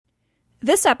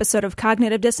This episode of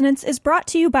Cognitive Dissonance is brought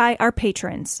to you by our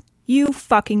patrons. You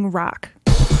fucking rock.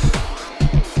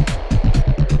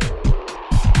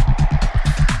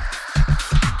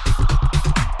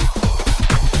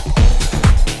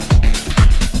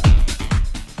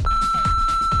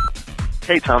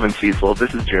 Hey, Tom and Cecil,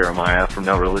 this is Jeremiah from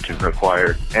No Religion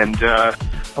Required. And on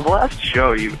the last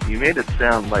show, you made it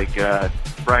sound like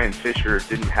Brian Fisher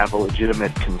didn't have a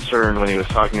legitimate concern when he was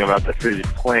talking about the frigid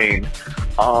plane.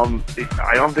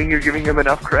 I don't think you're giving him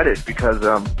enough credit because,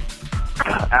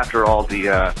 after all,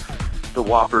 the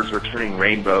Whoppers are turning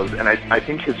rainbows. And I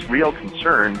think his real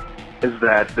concern is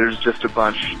that there's just a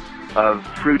bunch of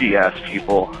fruity-ass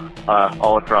people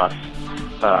all across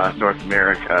North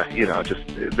America, you know,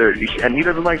 and he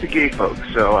doesn't like the gay folks,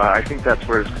 so I think that's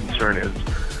where his concern is,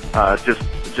 just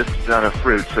a ton of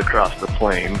fruits across the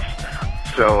plains.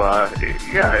 So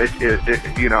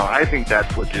you know, I think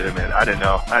that's legitimate. I don't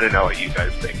know what you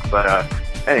guys think, but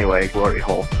anyway, glory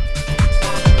hole.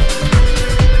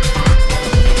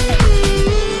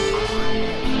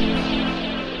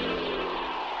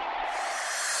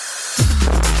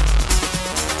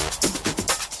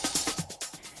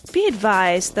 Be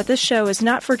advised that this show is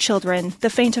not for children, the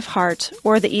faint of heart,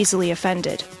 or the easily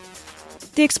offended.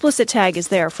 The explicit tag is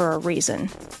there for a reason.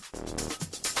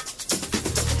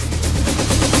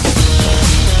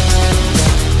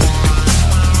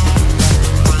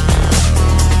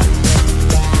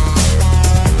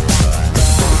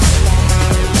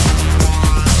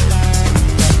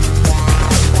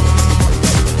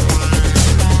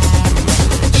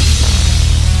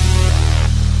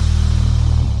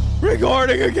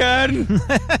 Recording again!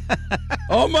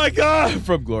 Oh my god!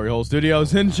 From Glory Hole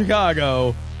Studios in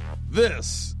Chicago,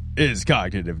 this is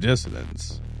Cognitive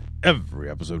Dissonance. Every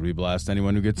episode we blast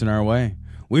anyone who gets in our way.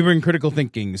 We bring critical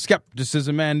thinking,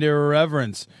 skepticism, and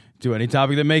irreverence to any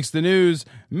topic that makes the news,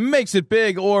 makes it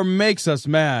big, or makes us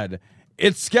mad.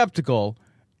 It's skeptical,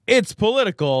 it's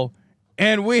political,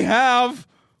 and we have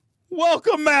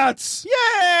welcome mats!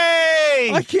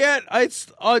 Yay! It's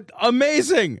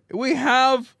amazing. We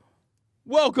have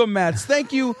welcome mats.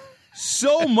 Thank you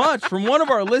so much from one of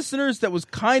our listeners that was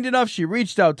kind enough. She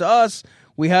reached out to us.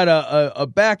 We had a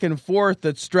back and forth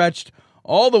that stretched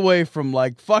all the way from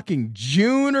like fucking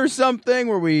June or something,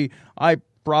 where I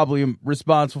probably am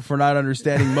responsible for not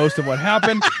understanding most of what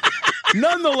happened.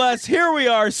 Nonetheless, here we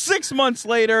are 6 months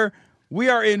later. We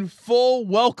are in full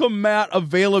welcome mat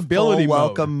availability full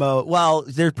welcome mode. Well,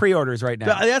 there's pre-orders right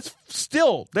now. That's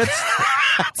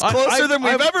it's closer than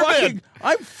we've ever been.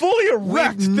 I'm fully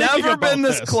erect. We've never been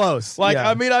this close. Like, yeah.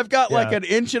 I mean, I've got like an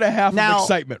inch and a half of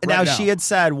excitement right now. Now, she had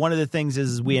said one of the things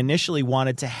is we initially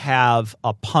wanted to have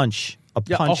a punch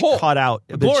cut out,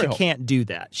 but she can't do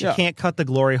that. She can't cut the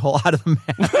glory hole out of the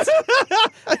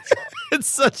mat. It's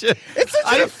such an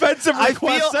offensive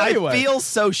request anyway. I feel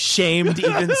so shamed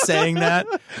even saying that,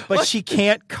 but she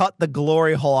can't cut the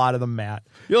gory hole out of the mat.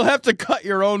 You'll have to cut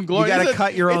your own glory. You got to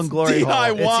cut your own glory hole.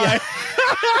 DIY.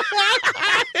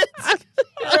 It's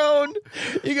your own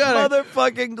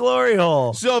motherfucking glory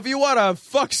hole. So if you want to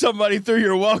fuck somebody through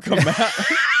your welcome mat,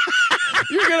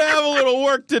 you're going to have a little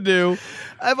work to do.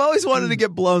 I've always wanted to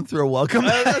get blown through a welcome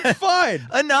mat. That's fine.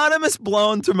 Anonymous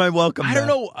blown through my welcome mat. I don't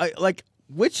know,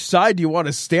 which side do you want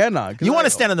to stand on? You want to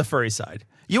stand on the furry side.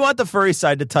 You want the furry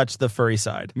side to touch the furry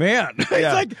side. Man. It's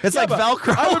like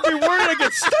Velcro. I would be worried I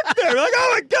get stuck there. Like,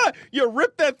 oh my God. You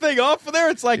rip that thing off of there.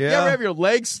 It's like, you ever have your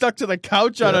legs stuck to the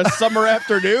couch on a summer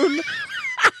afternoon?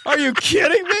 Are you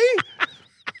kidding me?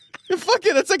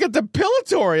 It's like a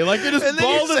depilatory. Like, you're just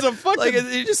bald as a fucking... Like,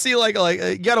 you just see, like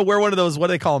you got to wear one of those, what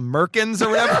do they call them, merkins or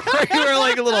whatever? You wear,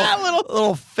 like, a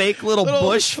little fake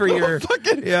bush for your...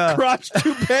 fucking crotch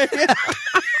toupee.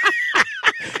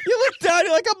 You look down,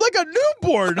 you're like, I'm like a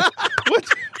newborn. What?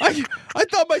 I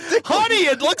thought my dick... Honey,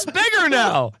 it looks bigger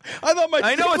now. I thought my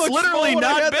dick know it's literally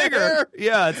not bigger.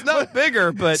 Yeah, it's not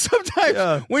bigger, but...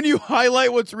 Sometimes when you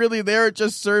highlight what's really there, it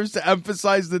just serves to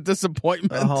emphasize the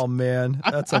disappointment. Oh, man.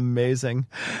 That's amazing.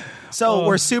 So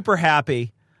we're super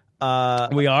happy.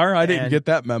 We are? I didn't get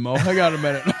that memo. I got a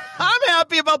minute. I'm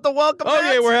happy about the welcome mats.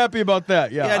 Okay, we're happy about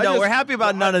that. Yeah, we're happy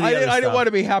about none of the other stuff. I didn't want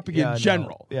to be happy in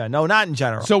general. No, not in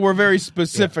general. So we're very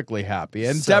specifically happy.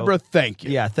 And Deborah, thank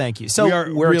you. Yeah, thank you. So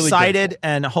we're really excited,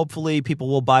 and hopefully people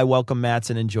will buy welcome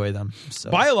mats and enjoy them. So.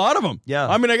 Buy a lot of them. Yeah.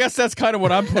 I mean, I guess that's kind of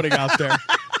what I'm putting out there,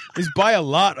 is buy a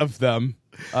lot of them.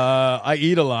 I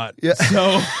eat a lot. Yeah.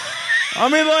 So... I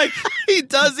mean, like, he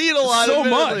does eat a lot.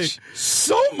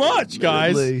 So much,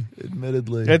 guys.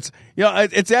 Admittedly, it's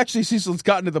actually, Cecil, it's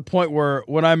gotten to the point where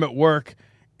when I'm at work,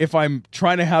 if I'm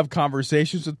trying to have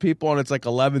conversations with people and it's like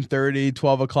 11:30,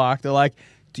 12 o'clock, they're like,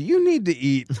 do you need to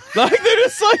eat? Like,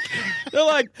 they're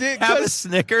like, have a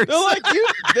Snickers. They're like,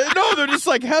 they're just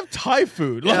like, have Thai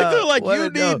food. Like, they're like,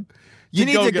 you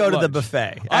need to go to the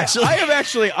buffet.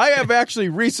 Actually, I have actually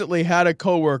recently had a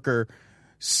coworker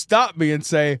stop me and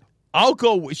say, I'll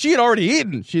go. She had already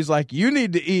eaten. She's like, you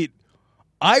need to eat.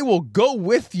 I will go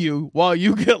with you while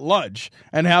you get lunch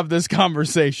and have this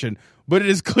conversation. But it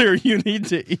is clear you need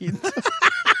to eat.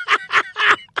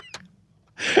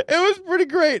 It was pretty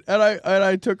great, and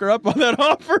I took her up on that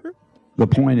offer. The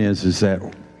point is that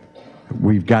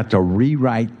we've got to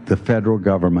rewrite the federal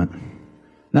government.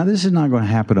 Now, this is not going to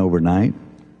happen overnight.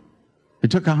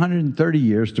 It took 130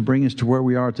 years to bring us to where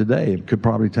we are today. It could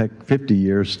probably take 50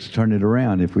 years to turn it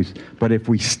around. But if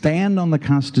we stand on the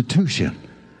Constitution,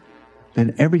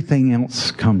 then everything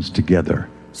else comes together.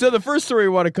 So the first story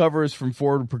we want to cover is from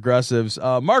Forward Progressives.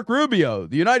 Mark Rubio,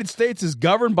 the United States is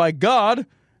governed by God,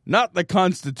 not the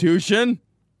Constitution.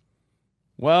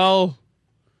 Well,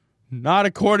 not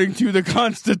according to the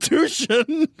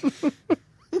Constitution.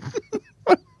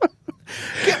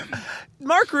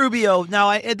 Mark Rubio,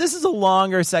 now this is a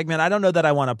longer segment. I don't know that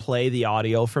I want to play the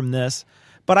audio from this,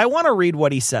 but I want to read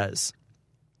what he says.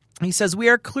 He says, we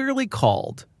are clearly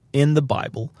called in the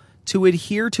Bible to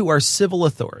adhere to our civil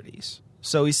authorities.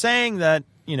 So he's saying that,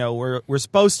 we're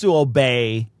supposed to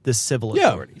obey the civil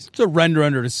authorities. It's a render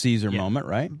under to Caesar moment,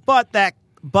 right? But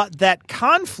that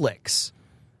conflicts,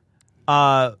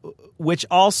 which is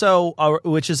also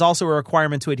a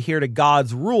requirement to adhere to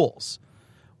God's rules.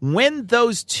 When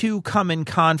those two come in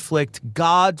conflict,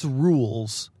 God's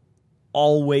rules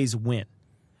always win.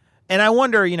 And I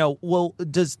wonder,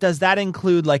 does that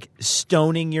include like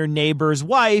stoning your neighbor's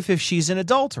wife if she's an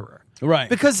adulterer? Right.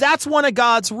 Because that's one of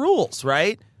God's rules,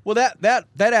 right? Well, that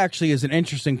actually is an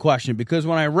interesting question, because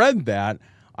when I read that,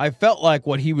 I felt like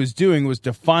what he was doing was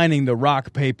defining the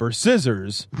rock, paper,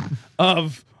 scissors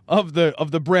of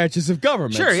the branches of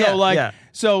government. Sure, yeah.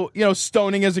 So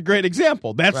stoning is a great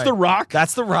example. That's right. The rock.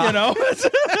 That's the rock.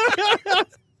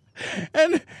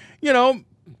 And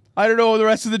I don't know the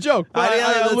rest of the joke. But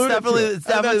it's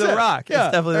definitely the rock. Yeah,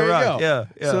 it's definitely the rock. Yeah.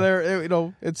 So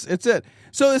there, it's it.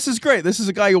 So this is great. This is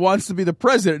a guy who wants to be the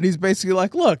president, and he's basically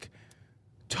like, look,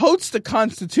 totes the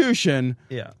Constitution,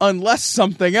 unless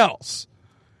something else.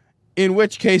 In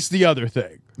which case, the other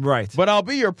thing. Right. But I'll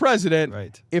be your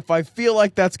president if I feel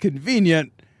like that's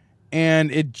convenient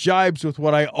and it jibes with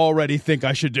what I already think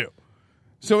I should do.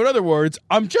 So in other words,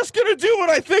 I'm just going to do what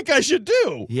I think I should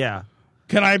do. Yeah.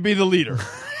 Can I be the leader?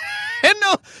 And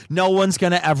no one's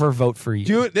going to ever vote for you.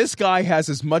 Dude, this guy has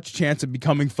as much chance of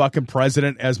becoming fucking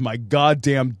president as my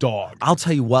goddamn dog. I'll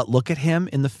tell you what, look at him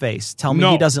in the face. Tell me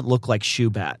he doesn't look like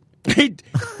Shubat.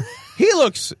 He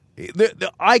looks...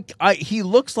 he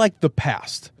looks like the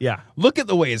past. Yeah. Look at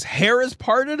the way his hair is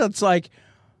parted. It's like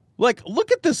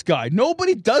look at this guy.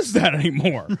 Nobody does that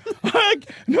anymore.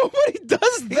 Nobody does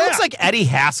that. He looks like Eddie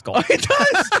Haskell. He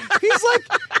does. He's like,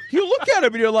 you look at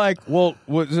him and you're like, well,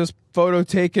 was this photo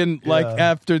taken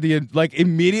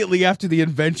immediately after the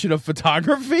invention of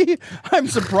photography? I'm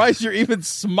surprised you're even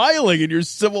smiling in your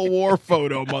Civil War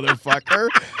photo, motherfucker.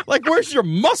 Like, where's your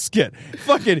musket?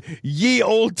 Fucking ye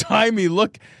old timey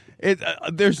look.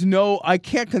 I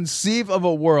can't conceive of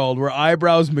a world where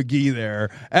Eyebrows McGee there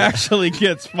actually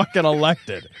gets fucking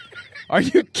elected. Are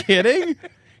you kidding?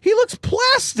 He looks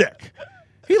plastic.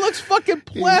 He looks fucking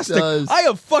plastic. He does. I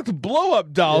have fucked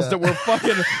blow-up dolls that were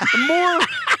fucking more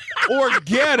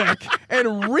organic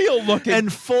and real looking.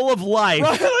 And full of life.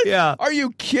 Right? Like, yeah. Are you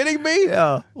kidding me?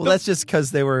 Yeah. Well, that's just because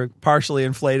they were partially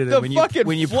inflated. And when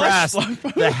you press,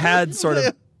 the head sort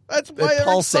of... That's why it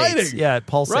pulsates. Exciting. Yeah, it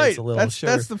pulsates a little.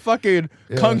 That's the fucking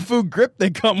kung fu grip they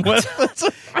come with.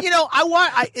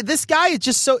 This guy is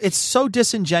just it's so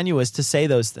disingenuous to say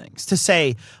those things. To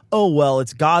say, oh, well,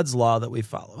 it's God's law that we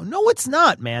follow. No, it's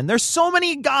not, man. There's so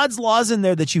many God's laws in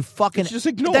there that you fucking just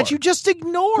ignore. That you just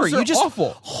ignore. You just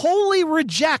awful. Wholly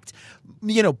reject,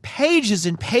 pages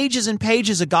and pages and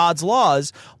pages of God's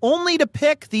laws, only to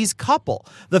pick these couple,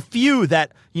 the few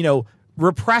that,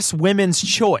 repress women's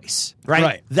choice,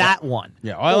 right? That one.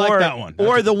 Yeah, I like that one.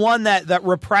 Or the one that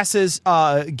represses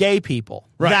gay people.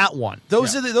 Right. That one.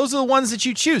 Those are the ones that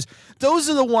you choose. Those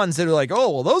are the ones that are like,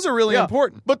 oh, well, those are really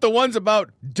important. But the ones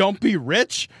about don't be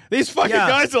rich, these fucking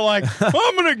guys are like, I'm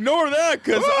going to ignore that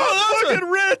because I'm fucking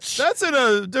rich. That's in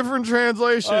a different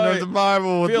translation of the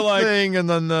Bible with the thing. And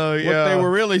then what they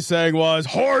were really saying was,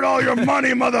 hoard all your money,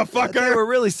 motherfucker. What they were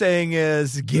really saying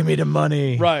is, give me the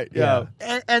money. Right, yeah.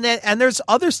 And there's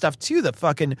other stuff, too, that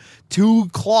fucking two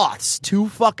cloths, two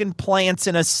fucking plants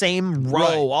in a same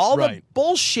row, all the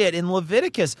bullshit in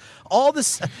Leviticus, all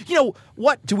this,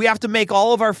 what, do we have to make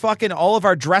all of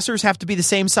our dressers have to be the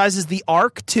same size as the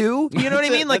ark too? You know what I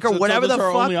mean? Like, or whatever the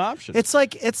fuck. Only option. It's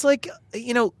like,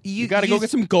 you got to go get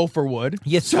some gopher wood.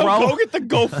 Go get the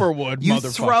gopher wood, you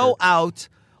motherfucker. Throw out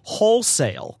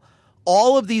wholesale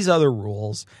all of these other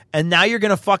rules, and now you're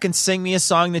gonna fucking sing me a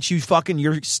song that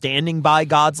you're standing by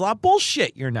God's law.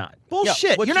 Bullshit, you're not.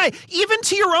 Bullshit. You're not even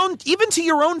to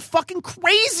your own fucking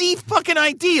crazy fucking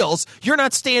ideals, you're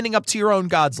not standing up to your own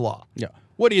God's law. Yeah.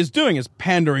 What he is doing is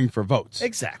pandering for votes.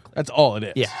 Exactly. That's all it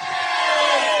is. Yeah.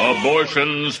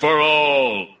 Abortions for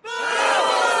all.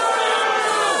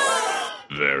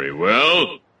 Very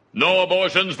well. No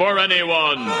abortions for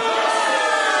anyone.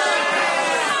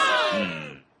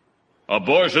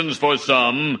 Abortions for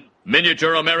some,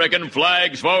 miniature American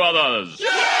flags for others.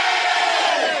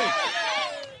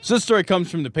 So this story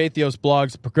comes from the Pathos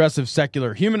blog's progressive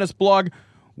secular humanist blog.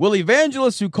 Will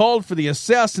evangelists who called for the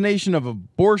assassination of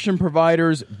abortion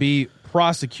providers be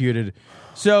prosecuted?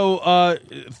 So,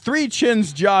 Three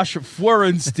Chins Josh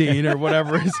Florenstein or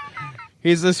whatever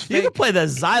he's this fake. You can play the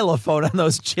xylophone on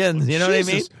those chins, you know what I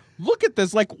mean? Look at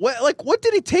this. Like what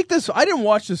did he take this? I didn't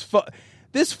watch this.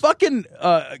 This fucking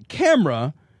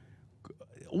camera,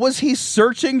 was he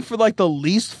searching for like the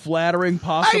least flattering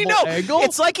possible angle?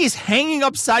 It's like he's hanging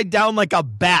upside down like a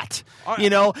bat,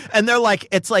 and they're like,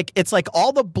 it's like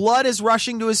all the blood is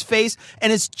rushing to his face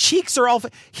and his cheeks are all,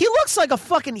 he looks like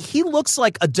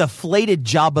a deflated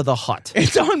Jabba the Hutt.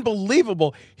 It's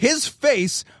unbelievable. His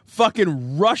face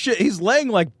fucking he's laying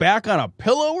like back on a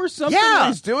pillow or something. Yeah.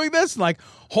 He's doing this and like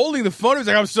holding the phone. He's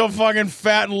like, I'm so fucking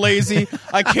fat and lazy.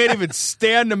 I can't even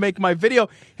stand to make my video.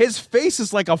 His face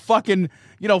is like a fucking,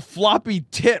 floppy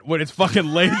tit when it's fucking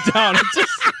laid down.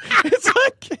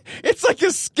 It's like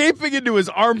escaping into his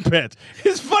armpit.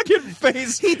 His fucking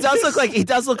face. He does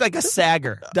look like a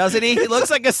sagger, doesn't he? He looks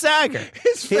like a sagger.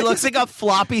 He looks like a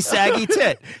floppy, saggy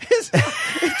tit. It's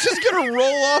just gonna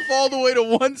roll off all the way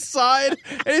to one side,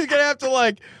 and he's gonna have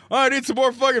to I need some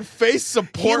more fucking face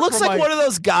support. He looks like one of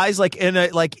those guys, like in a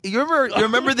you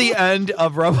remember the end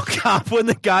of RoboCop when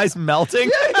the guy's melting?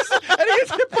 Yes, and he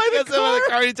gets hit by the car. The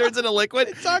car, he turns into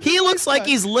liquid. He looks like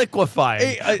he's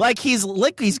liquefying. Like he's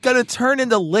gonna turn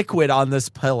into liquid on this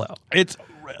pillow. It's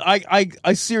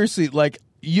I seriously,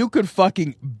 you could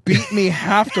fucking beat me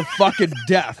half to fucking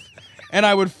death, and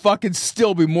I would fucking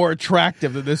still be more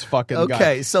attractive than this fucking guy.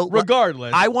 Okay, so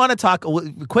regardless, I want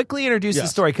to quickly introduce the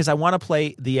story because I want to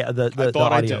play the I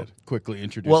thought audio. I did quickly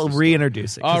introduce. Well,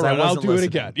 reintroduce it. All right, I'll do listening. it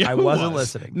again. Yeah, I wasn't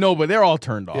listening. No, but they're all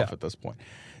turned off at this point.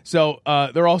 So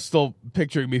they're all still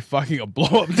picturing me fucking a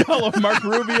blow-up doll of Mark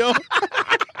Rubio.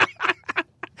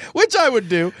 Which I would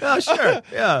do. Oh, sure.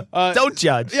 Yeah. Don't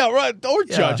judge. Yeah, right. Don't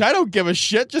judge. I don't give a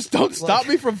shit. Just don't stop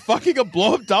me from fucking a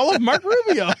blow-up doll of Mark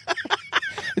Rubio.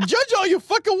 Judge all you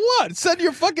fucking want. Send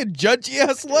your fucking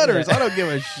judgy-ass letters. I don't give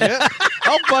a shit.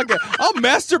 I'll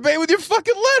masturbate with your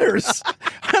fucking letters.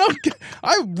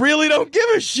 I really don't give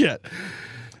a shit.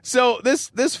 So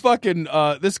this fucking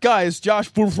this guy is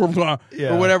Josh or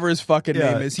whatever his fucking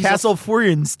name is. Castle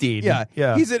Feurenstein.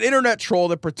 Yeah. He's an internet troll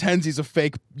that pretends he's a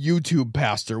fake YouTube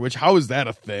pastor, which how is that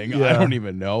a thing? I don't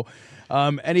even know.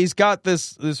 And he's got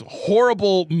this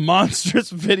horrible monstrous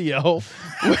video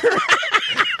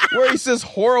where he says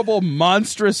horrible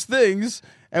monstrous things.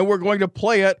 And we're going to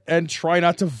play it and try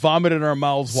not to vomit in our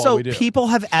mouths while we do. So people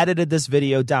have edited this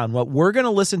video down. What we're going to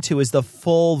listen to is the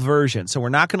full version. So we're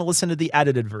not going to listen to the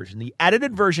edited version. The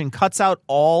edited version cuts out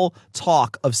all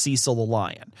talk of Cecil the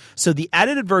Lion. So the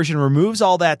edited version removes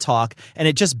all that talk, and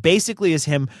it just basically is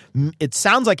him. It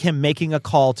sounds like him making a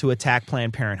call to attack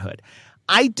Planned Parenthood.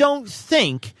 I don't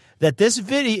think that this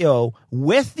video,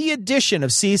 with the addition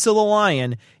of Cecil the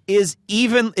Lion, is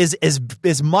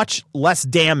much less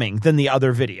damning than the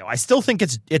other video. I still think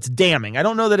it's damning. I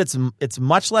don't know that it's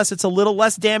much less. It's a little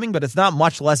less damning, but it's not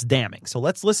much less damning. So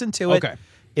let's listen to it. Okay.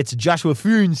 It's Joshua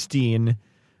Feurenstein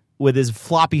with his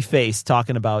floppy face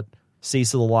talking about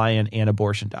Cecil the Lion and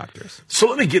abortion doctors. So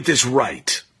let me get this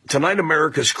right. Tonight,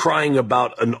 America's crying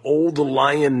about an old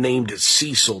lion named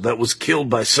Cecil that was killed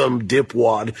by some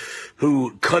dipwad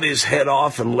who cut his head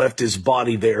off and left his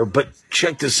body there. But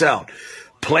check this out.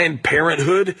 Planned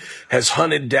Parenthood has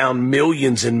hunted down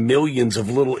millions and millions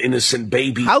of little innocent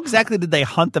babies. How exactly did they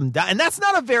hunt them down? And that's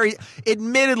not a very,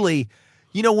 admittedly,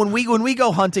 when we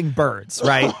go hunting birds,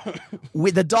 right?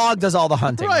 The dog does all the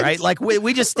hunting, right? Like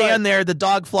we just stand there, the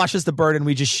dog flushes the bird, and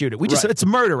we just shoot it. It's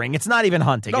murdering. It's not even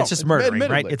hunting. It's just murdering,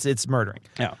 right? It's murdering.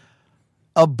 Yeah.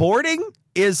 Aborting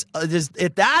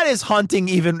that is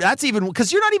hunting. That's even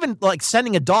because you're not even like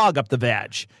sending a dog up the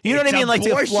vag. You know what I mean? Like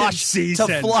to flush the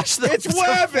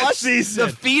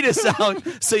fetus out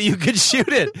so you could shoot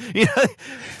it. You know?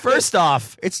 First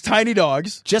off, it's tiny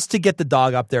dogs. Just to get the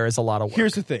dog up there is a lot of work.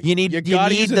 Here's the thing: you need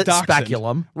the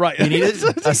speculum, right? You need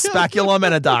a speculum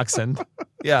and a dachshund.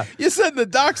 Yeah, you send the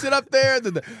dachshund up there,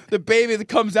 then the baby that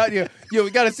comes out. You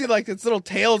got to see like its little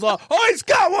tails off. Oh, he's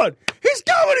got one! He's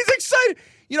excited.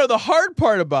 You know, the hard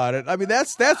part about it, I mean,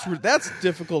 that's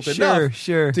difficult enough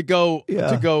to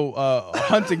go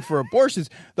hunting for abortions.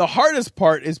 The hardest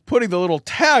part is putting the little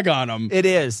tag on them. It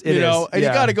is. And you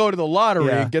got to go to the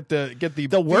lottery and get the.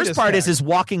 The worst part tag. is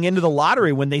walking into the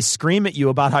lottery when they scream at you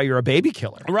about how you're a baby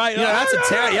killer. Right. You know,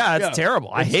 that's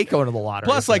terrible. I hate going to the lottery.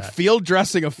 Plus, like field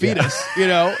dressing a fetus. You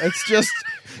know, it's just.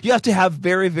 You have to have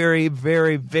very, very,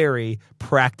 very, very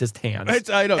practiced hands.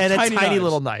 I know, and tiny a tiny knives.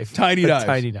 little knife. Tiny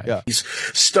knife. Yeah. He's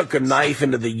stuck a knife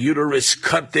into the uterus,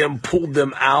 cut them, pulled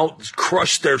them out,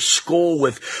 crushed their skull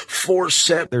with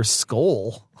forceps. Their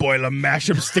skull? Boil them, mash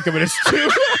them, stick them in a stew.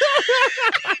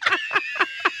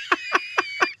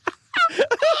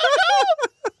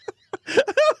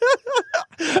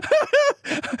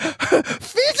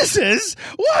 Fetuses?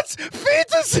 What?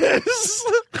 Fetuses?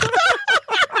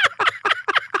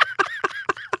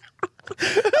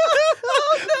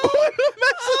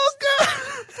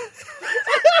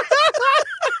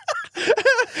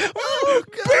 Oh,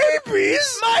 God.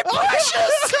 Babies? My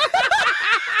precious!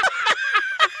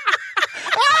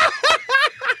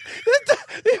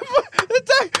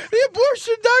 The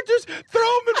abortion doctors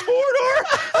throw them in Mordor.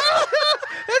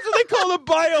 That's what they call the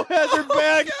biohazard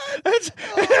bag.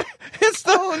 It's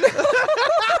the...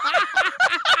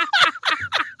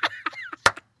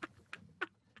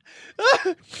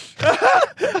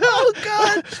 Oh,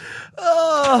 God.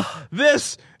 Oh.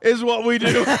 This is what we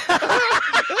do.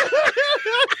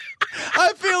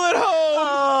 I feel at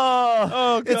home.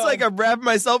 Oh, it's like I'm wrapping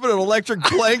myself in an electric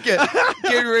blanket,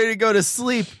 getting ready to go to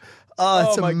sleep. Oh,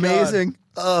 it's amazing. God.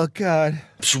 Oh, God.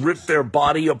 Ripped their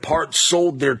body apart,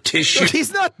 sold their tissue.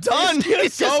 He's not done.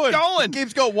 He's just going.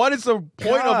 Keeps going. What is the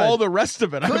point of all the rest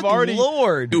of it? Good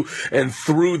Lord. And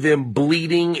threw them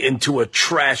bleeding into a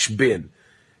trash bin.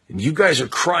 And you guys are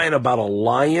crying about a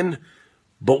lion,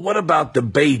 but what about the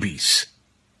babies?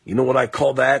 You know what I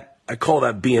call that? I call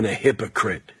that being a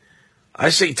hypocrite.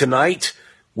 I say tonight,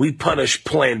 we punish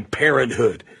Planned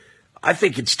Parenthood. I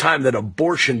think it's time that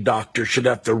abortion doctors should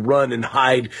have to run and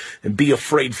hide and be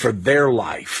afraid for their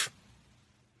life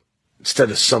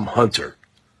instead of some hunter.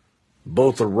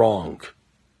 Both are wrong,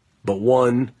 but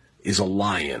one is a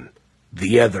lion.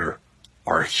 The other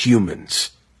are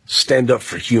humans. Stand up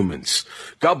for humans.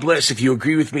 God bless. If you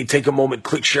agree with me, take a moment,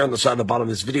 click share on the side of the bottom of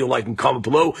this video, like and comment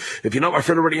below. If you're not my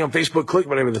friend already on Facebook, click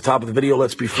my name at the top of the video.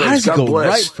 Let's be friends. God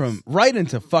bless. Right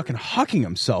into fucking hucking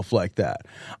himself like that.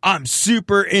 I'm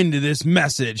super into this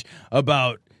message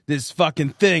about this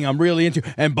fucking thing I'm really into.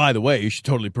 And by the way, you should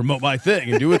totally promote my thing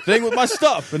and do a thing with my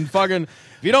stuff. And fucking,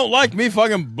 if you don't like me,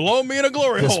 fucking blow me in a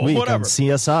glory this hole. Week whatever. On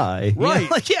CSI.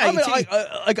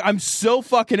 Right. I'm so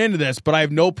fucking into this, but I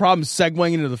have no problem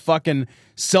segueing into the fucking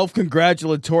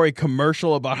self-congratulatory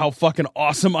commercial about how fucking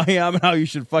awesome I am and how you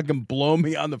should fucking blow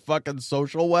me on the fucking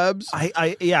social webs.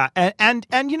 Yeah.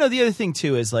 And you know, the other thing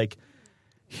too is like,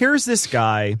 here's this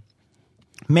guy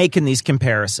making these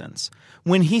comparisons.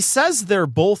 When he says they're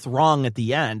both wrong at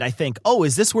the end, I think, oh,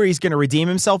 is this where he's going to redeem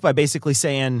himself by basically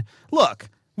saying, look,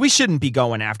 we shouldn't be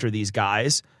going after these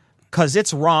guys because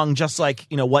it's wrong, just like,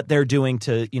 you know, what they're doing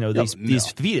to, you know, these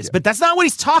fetus. Yeah. But that's not what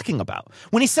he's talking about.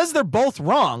 When he says they're both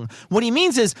wrong, what he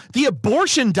means is the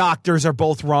abortion doctors are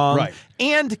both wrong, right,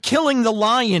 and killing the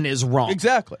lion is wrong.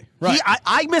 Exactly. Right.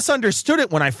 I misunderstood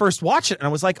it when I first watched it, and I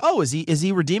was like, oh, is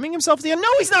he redeeming himself at the end? No,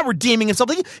 he's not redeeming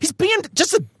himself. He's being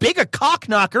just as big a cock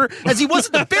knocker as he was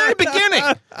at the very beginning.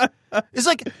 It's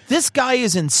like, this guy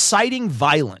is inciting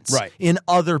violence in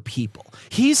other people.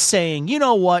 He's saying, you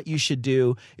know what you should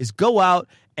do is go out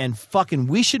and fucking,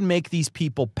 we should make these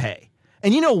people pay.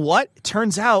 And you know what? It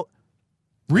turns out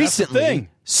recently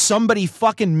somebody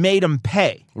fucking made them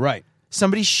pay. Right.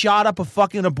 Somebody shot up a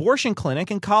fucking abortion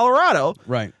clinic in Colorado.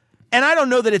 Right. And I don't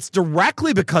know that it's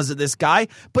directly because of this guy,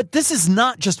 but this is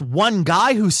not just one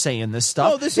guy who's saying this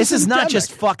stuff. Oh, this is not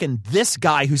just fucking this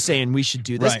guy who's saying we should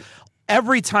do this. Right.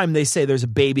 Every time they say there's a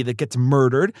baby that gets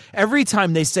murdered, every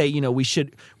time they say, you know, we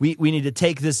need to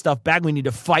take this stuff back, we need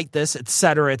to fight this, et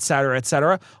cetera, et cetera, et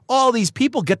cetera, all these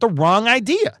people get the wrong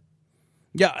idea.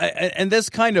 Yeah, and this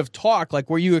kind of talk, like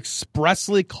where you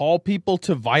expressly call people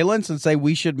to violence and say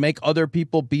we should make other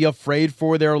people be afraid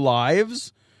for their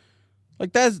lives,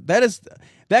 like that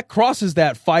that crosses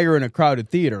that fire in a crowded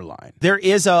theater line.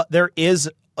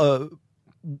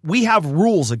 We have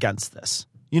rules against this.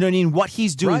 You know what I mean? What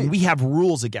he's doing, right. We have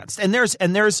rules against. And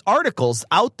there's articles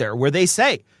out there where they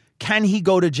say, can he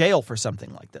go to jail for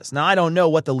something like this? Now, I don't know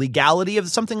what the legality of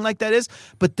something like that is,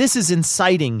 but this is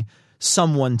inciting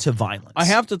someone to violence. I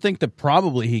have to think that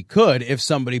probably he could if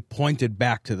somebody pointed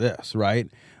back to this, right?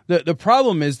 The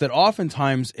problem is that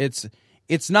oftentimes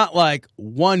it's not like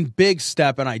one big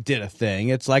step and I did a thing.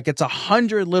 It's like it's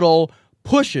 100 little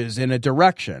pushes in a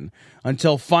direction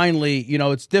until finally,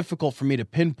 it's difficult for me to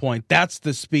pinpoint that's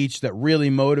the speech that really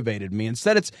motivated me.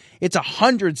 Instead, it's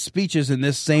 100 speeches in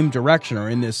this same direction or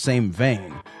in this same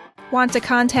vein. Want to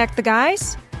contact the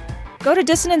guys? Go to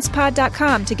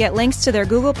dissonancepod.com to get links to their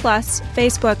Google+,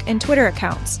 Facebook, and Twitter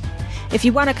accounts. If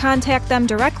you want to contact them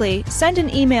directly, send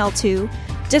an email to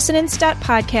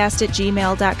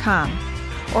dissonance.podcast@gmail.com.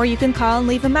 Or you can call and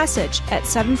leave a message at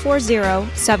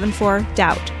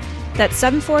 740-74-DOUBT. That's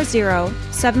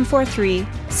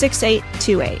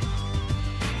 740-743-6828.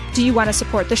 Do you want to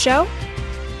support the show?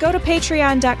 Go to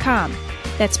patreon.com.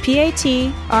 That's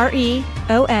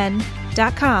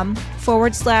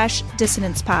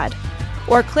patreon.com/dissonancepod.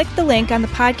 Or click the link on the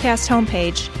podcast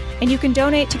homepage, and you can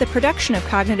donate to the production of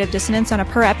Cognitive Dissonance on a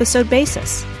per-episode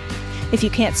basis. If you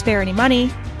can't spare any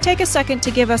money, take a second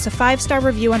to give us a 5-star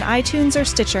review on iTunes or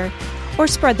Stitcher, or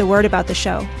spread the word about the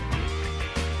show.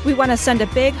 We want to send a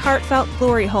big, heartfelt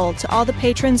glory hole to all the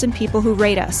patrons and people who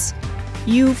rate us.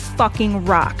 You fucking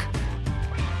rock.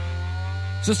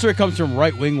 This story comes from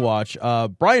Right Wing Watch.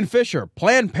 Brian Fisher,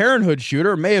 Planned Parenthood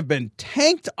shooter, may have been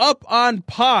tanked up on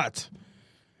pot.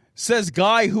 Says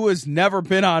guy who has never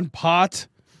been on pot.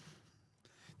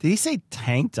 Did he say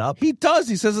tanked up? He does.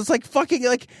 He says it's like fucking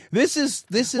like this is.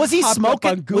 Was he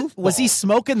smoking? Was he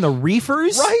smoking the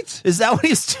reefers? Right. Is that what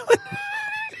he's doing?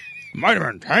 Might have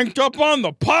been tanked up on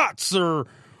the pots or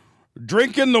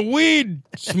drinking the weed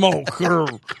smoke or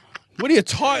what are you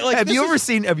talking? Like, have you ever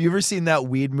seen that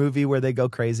weed movie where they go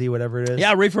crazy, whatever it is?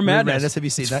 Yeah, Reefer Madness. Have you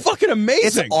seen it's that? Fucking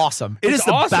amazing. It's awesome. It is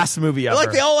the awesome. Best movie ever.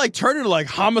 Like they all like turn into like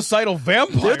homicidal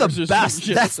vampires. They're the best.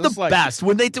 That's the best.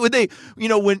 When they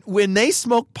when they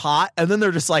smoke pot and then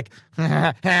they're just like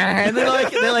and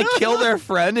they kill their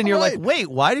friend and you're like, wait,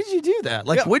 why did you do that?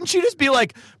 Like, wouldn't you just be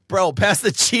like, bro, pass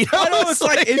the Cheetos? I know, it's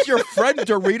like, is your friend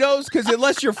Doritos? Because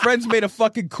unless your friend's made a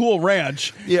fucking Cool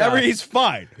Ranch, he's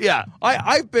fine. Yeah.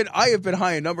 I have been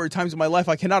high a number of times in my life.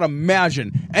 I cannot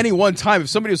imagine any one time if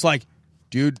somebody was like,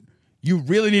 dude, you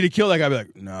really need to kill that guy. I'd be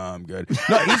like, no, I'm good.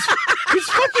 No,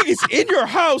 he's in your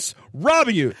house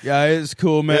robbing you. Yeah, it's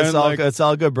cool, man. It's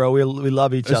all good, bro. We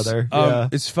love each other.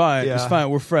 It's fine. Yeah. It's fine.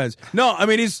 We're friends. No, I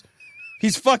mean he's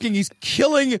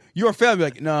killing your family.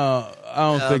 Like, no, I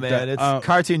don't think man, that. It's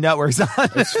Cartoon Network's on.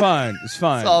 It's fine. It's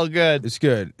all good. It's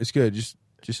good. Just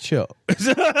chill.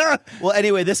 Well,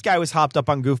 anyway, this guy was hopped up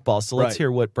on goofballs, so let's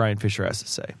hear what Brian Fisher has to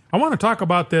say. I want to talk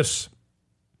about this,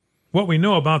 what we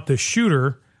know about the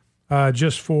shooter,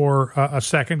 just for a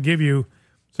second, give you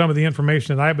some of the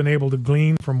information that I've been able to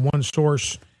glean from one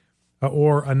source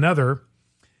or another.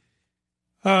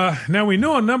 Now, we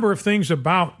know a number of things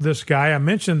about this guy. I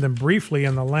mentioned them briefly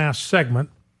in the last segment,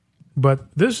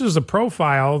 but this is the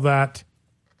profile that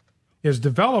is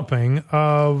developing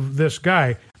of this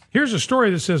guy. Here's a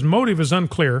story that says motive is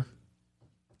unclear.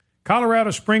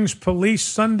 Colorado Springs police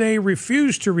Sunday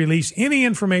refused to release any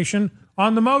information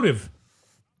on the motive.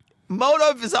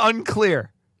 Motive is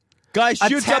unclear. Guy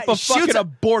shoots up a fucking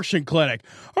abortion clinic.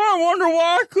 I wonder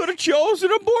why I could have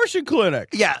chosen an abortion clinic.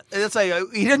 Yeah, it's like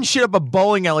he didn't shoot up a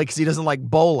bowling alley because he doesn't like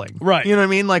bowling. Right. You know what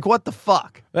I mean? Like, what the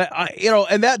fuck?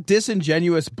 And that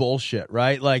disingenuous bullshit,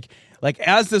 right? Like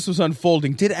as this was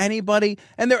unfolding, did anybody?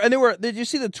 Did you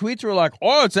see the tweets were like,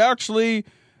 oh, it's actually.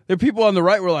 There are people on the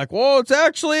right were like, "Whoa, it's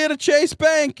actually at a Chase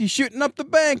Bank. He's shooting up the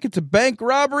bank. It's a bank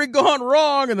robbery gone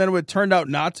wrong." And then it turned out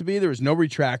not to be. There was no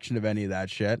retraction of any of that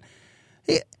shit.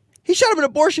 He shot up an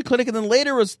abortion clinic and then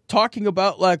later was talking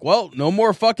about like, well, no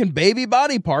more fucking baby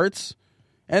body parts.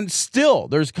 And still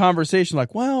there's conversation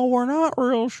like, well, we're not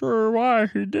real sure why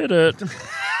he did it.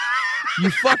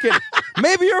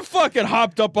 Maybe you're fucking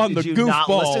hopped up on the goofballs. Not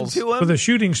listen to him? For the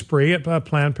shooting spree at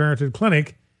Planned Parenthood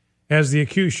Clinic, as the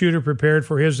accused shooter prepared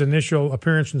for his initial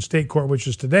appearance in state court, which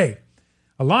is today.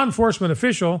 A law enforcement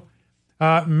official,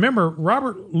 remember,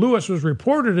 Robert Lewis was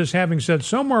reported as having said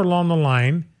somewhere along the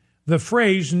line the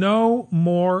phrase, no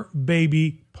more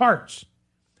baby parts.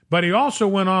 But he also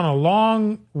went on a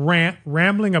long rant,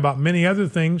 rambling about many other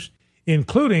things,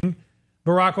 including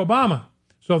Barack Obama.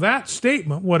 So that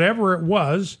statement, whatever it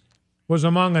was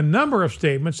among a number of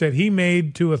statements that he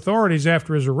made to authorities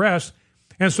after his arrest.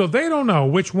 And so they don't know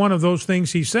which one of those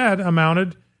things he said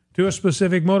amounted to a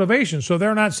specific motivation. So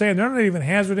they're not even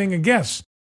hazarding a guess.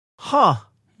 Huh.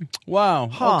 Wow.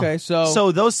 Huh. Okay,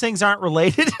 so those things aren't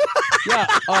related?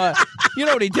 Yeah. You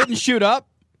know what he didn't shoot up?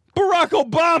 Barack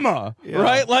Obama,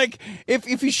 right? Like,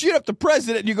 if you shoot up the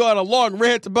president and you go on a long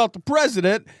rant about the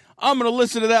president, I'm going to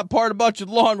listen to that part about your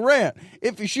long rant.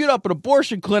 If you shoot up an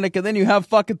abortion clinic and then you have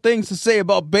fucking things to say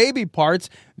about baby parts,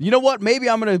 you know what? Maybe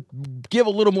I'm going to give a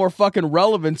little more fucking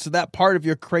relevance to that part of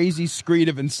your crazy screed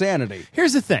of insanity.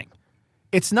 Here's the thing.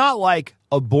 It's not like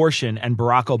abortion and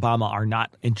Barack Obama are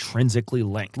not intrinsically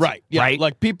linked. Right. Yeah. Right?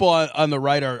 Like people on the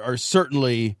right are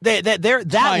certainly that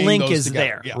link is together.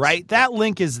 there, Yes. right? That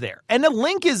link is there. And the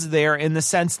link is there in the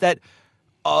sense that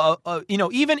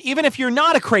even if you're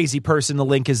not a crazy person, the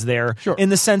link is there in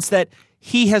the sense that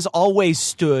he has always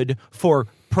stood for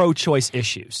pro-choice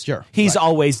issues. Sure. He's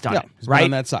always done it, he's right? been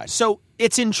on that side. So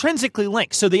it's intrinsically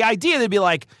linked. So the idea to be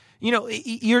like,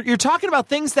 you're talking about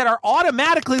things that are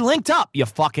automatically linked up, you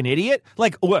fucking idiot.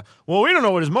 Like, well, we don't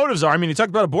know what his motives are. I mean, he talked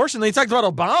about abortion, then he talked about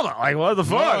Obama. Like, what the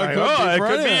fuck? Well, it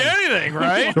could be anything,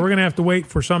 right? So we're going to have to wait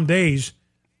for some days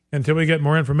until we get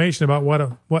more information about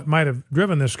what might have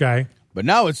driven this guy. But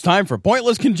now it's time for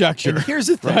pointless conjecture. And here's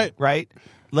the thing, right?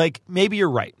 Like, maybe you're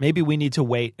right. Maybe we need to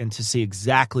wait and to see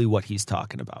exactly what he's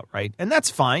talking about, right? And that's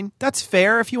fine. That's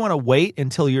fair if you want to wait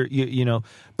until you know.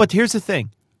 But here's the thing.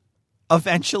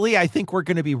 Eventually, I think we're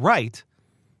going to be right,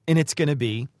 and it's going to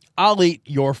be... I'll eat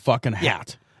your fucking hat. Yeah,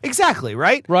 exactly,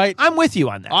 right? Right. I'm with you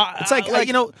on that. It's like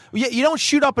you don't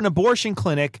shoot up an abortion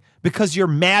clinic because you're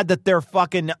mad that they're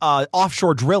fucking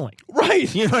offshore drilling.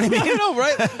 Right. You know what I mean? I know,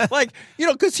 right? Like,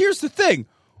 because here's the thing.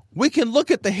 We can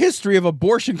look at the history of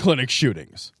abortion clinic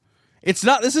shootings. This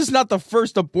is not the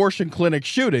first abortion clinic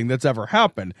shooting that's ever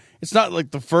happened. It's not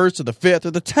like the first or the fifth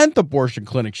or the 10th abortion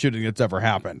clinic shooting that's ever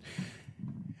happened.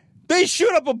 They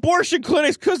shoot up abortion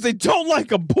clinics because they don't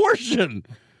like abortion.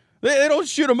 They don't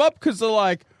shoot them up because they're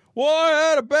like, well, I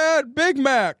had a bad Big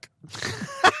Mac.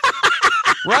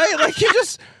 Right? Like,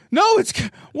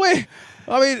 wait.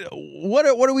 I mean, what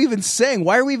are we even saying?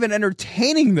 Why are we even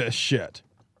entertaining this shit?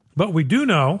 But we do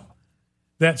know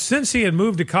that since he had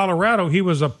moved to Colorado, he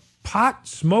was a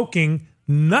pot-smoking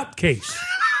nutcase.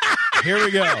 Here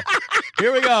we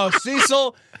go.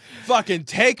 Cecil, fucking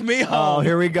take me home. Oh,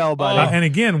 here we go, buddy. And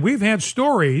again, we've had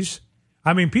stories.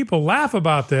 I mean, people laugh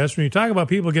about this when you talk about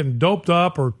people getting doped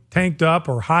up or tanked up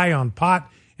or high on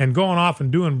pot and going off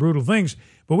and doing brutal things.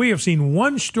 But we have seen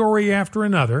one story after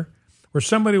another where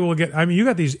somebody will get, I mean, you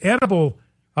got these edible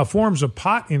forms of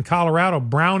pot in Colorado,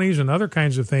 brownies and other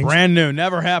kinds of things. Brand new,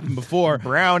 never happened before.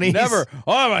 Brownies. Never.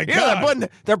 Oh, my God.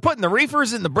 They're putting the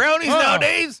reefers in the brownies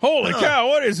nowadays. Holy cow,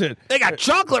 what is it? They got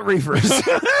chocolate reefers.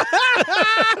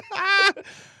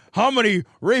 How many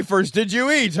reefers did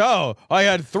you eat? Oh, I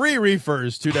had 3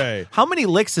 reefers today. How many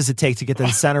licks does it take to get to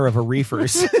the center of a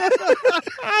reefers?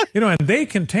 And they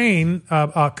contain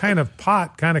a kind of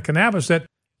pot, kind of cannabis that...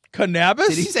 Cannabis?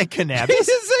 Did he say cannabis? He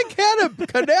did say cannabis.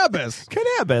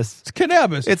 Cannabis. It's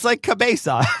cannabis. It's like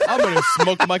cabeza. I'm going to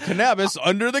smoke my cannabis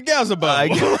under the gazebo.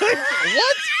 What?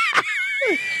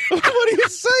 What are you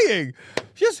saying?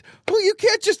 You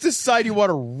can't just decide you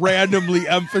want to randomly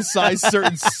emphasize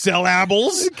certain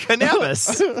syllables.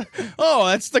 Cannabis. Oh,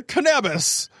 that's the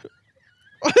cannabis.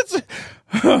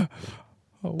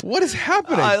 What is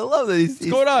happening? I love that. What's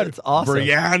going on? It's awesome.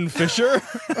 Brianne Fisher.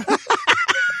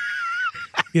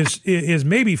 is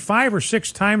maybe 5 or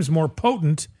 6 times more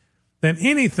potent than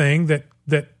anything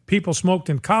that people smoked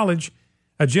in college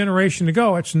a generation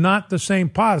ago. It's not the same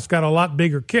pot. It's got a lot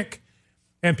bigger kick.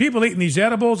 And people eating these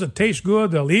edibles, it tastes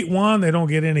good. They'll eat one. They don't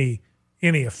get any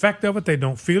effect of it. They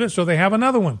don't feel it, so they have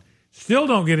another one. Still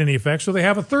don't get any effect, so they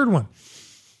have a third one.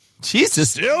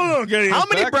 Jesus. Still don't get any How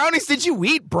effect. many brownies did you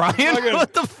eat, Brian?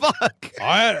 What the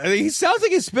fuck? He sounds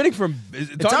like he's spinning from...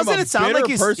 It sounds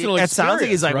like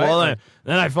he's like, right? well,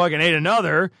 then I fucking ate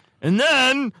another, and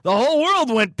then the whole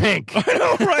world went pink. I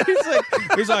know, right?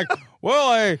 He's like,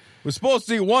 well, I was supposed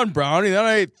to eat 1 brownie, then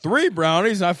I ate 3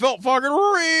 brownies, and I felt fucking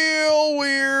real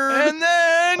weird. And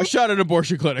then I shot at an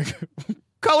abortion clinic.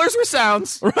 Colors were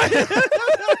sounds. Right.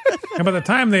 And by the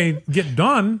time they get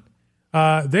done,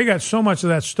 they got so much of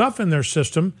that stuff in their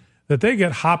system that they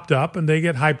get hopped up and they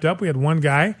get hyped up. We had one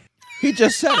guy. He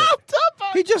just said it.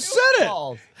 He just said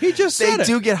it. He just said it. They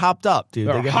do get hopped up, dude.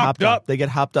 They're They get hopped hopped up. They get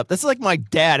hopped up. That's like my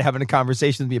dad having a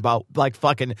conversation with me about like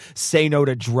fucking say no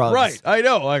to drugs. Right. I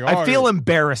know. Like, I feel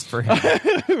embarrassed for him.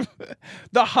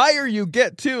 The higher you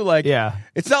get too, like, yeah.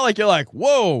 It's not like you're like,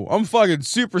 whoa, I'm fucking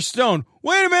super stoned.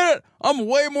 Wait a minute. I'm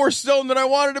way more stoned than I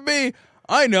wanted to be.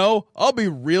 I know. I'll be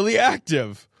really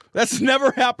active. That's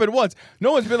never happened once.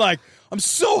 No one's been like, I'm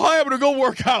so high, I'm going to go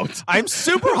work out. I'm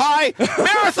super high.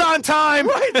 Marathon time.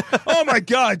 Right? Oh, my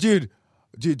God, dude.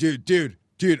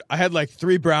 Dude, I had like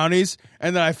 3 brownies,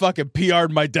 and then I fucking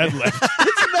PR'd my deadlift.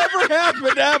 It's never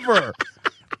happened, ever.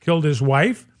 Killed his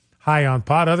wife, high on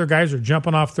pot. Other guys are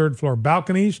jumping off third-floor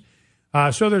balconies.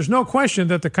 So there's no question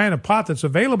that the kind of pot that's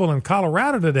available in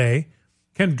Colorado today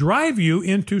can drive you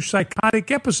into psychotic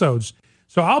episodes.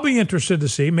 So I'll be interested to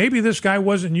see. Maybe this guy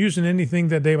wasn't using anything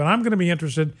that day, but I'm going to be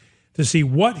interested to see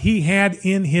what he had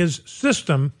in his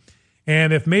system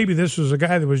and if maybe this was a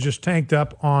guy that was just tanked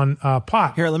up on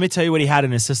pot. Here, let me tell you what he had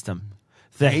in his system.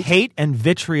 The hate and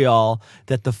vitriol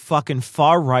that the fucking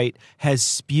far right has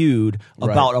spewed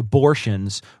about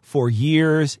abortions for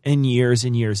years and years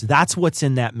and years. That's what's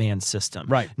in that man's system.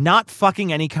 Right. Not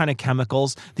fucking any kind of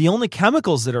chemicals. The only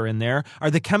chemicals that are in there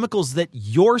are the chemicals that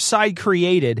your side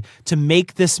created to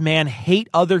make this man hate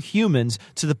other humans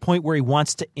to the point where he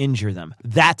wants to injure them.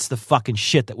 That's the fucking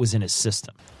shit that was in his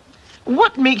system.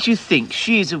 What makes you think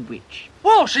she's a witch?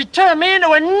 Well, she turned me into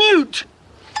a newt.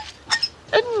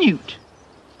 A newt.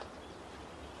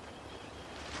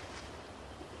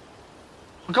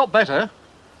 Got better.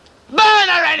 Burn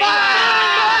already!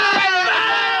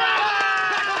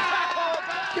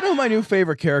 You know who my new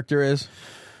favorite character is?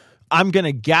 I'm going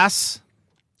to guess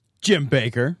Jim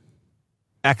Bakker.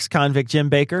 Ex-convict Jim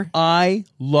Bakker. I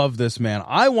love this man.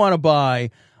 I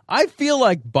feel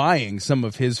like buying some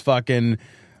of his fucking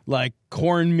like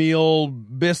cornmeal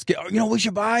biscuit. You know what we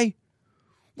should buy?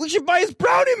 We should buy his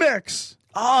brownie mix.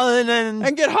 Oh,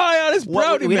 and get high on his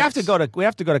brownie we mix. have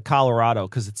to go to Colorado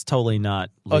because it's totally not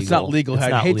legal. Oh, it's not legal. It's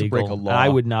I'd not hate legal. to break a law. I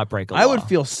would not break a law. I would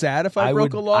feel sad if I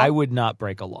broke a law. I would not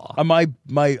break a law.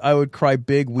 I would cry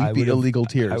big, weepy, illegal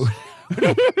tears.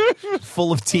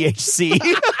 Full of THC.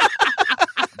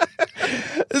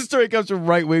 This story comes from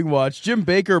Right Wing Watch. Jim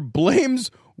Bakker blames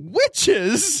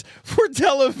witches for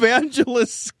televangelist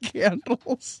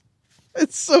scandals.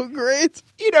 It's so great.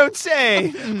 You don't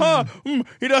say.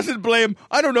 He doesn't blame,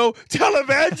 I don't know,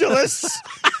 televangelists.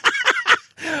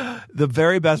 The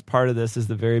very best part of this is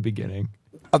the very beginning.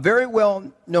 A very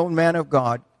well-known man of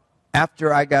God,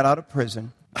 after I got out of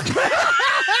prison.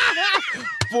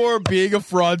 For being a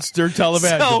fraudster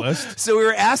televangelist. So we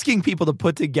were asking people to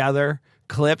put together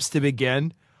clips to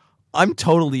begin. I'm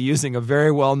totally using a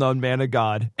very well-known man of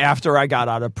God after I got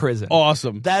out of prison.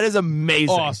 Awesome. That is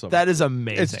amazing. Awesome. That is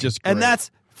amazing. It's just great. And that's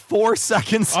 4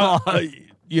 seconds long.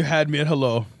 You had me at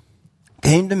hello.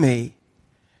 Came to me,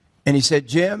 and he said,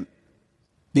 Jim,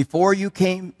 before you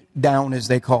came down, as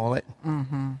they call it,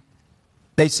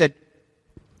 they said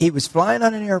he was flying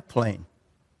on an airplane,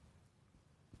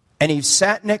 and he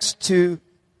sat next to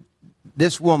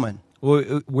this woman.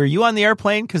 Were you on the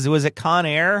airplane? Because it was at Con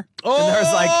Air. Oh, and there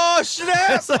was like,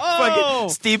 snap! Fucking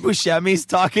Steve Buscemi's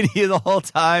talking to you the whole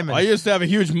time. And I used to have a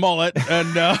huge mullet,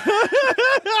 and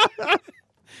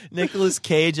Nicolas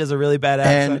Cage has a really bad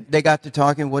accent. And they got to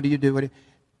talking, what do you do?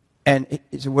 And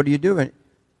he said, what are you doing?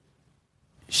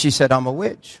 She said, I'm a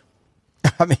witch.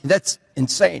 I mean, that's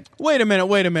insane. Wait a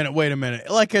minute.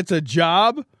 Like it's a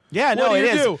job? Yeah, no, what do it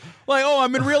you is. do? Like,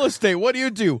 I'm in real estate. What do you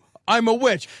do? I'm a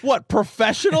witch. What,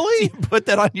 professionally? You put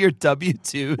that on your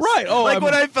W-2s. Right. Oh, like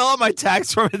when I fill out my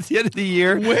tax form at the end of the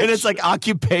year, and it's like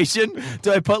occupation,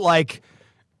 do I put like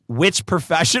witch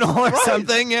professional or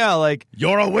something? Yeah, like.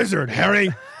 You're a wizard,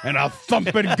 Harry, and a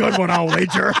thumping good one, I'll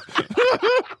wager.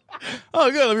 Oh,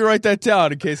 good. Let me write that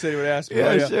down in case anyone asks me.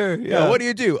 Yeah, sure. Yeah. What do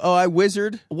you do? Oh, I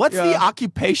wizard. What's the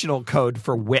occupational code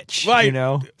for witch? Right. You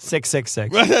know,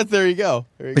 666. There you go.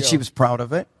 But she was proud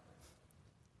of it.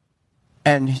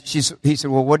 And he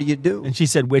said, well, what do you do? And she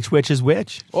said, which is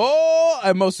which? Oh,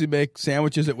 I mostly make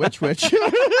sandwiches at Which. I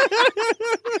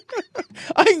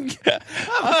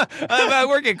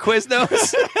work at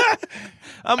Quiznos.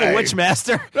 I'm a witch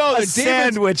master. No, a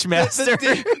sandwich master.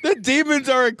 The demons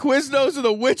are at Quiznos and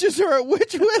the witches are at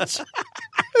Which.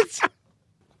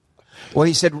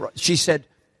 Well, she said,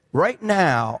 right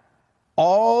now,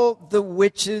 all the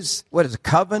witches, what is it,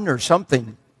 coven or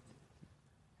something,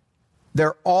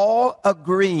 they're all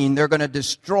agreeing they're going to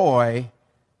destroy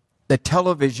the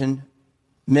television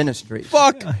ministry.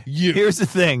 Fuck you. Here's the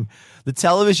thing. The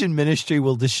television ministry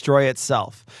will destroy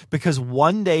itself because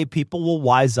one day people will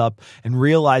wise up and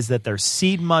realize that their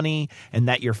seed money and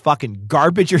that your fucking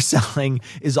garbage you're selling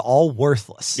is all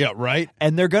worthless. Yeah, right?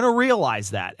 And they're going to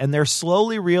realize that. And they're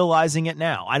slowly realizing it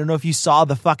now. I don't know if you saw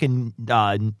the fucking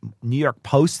New York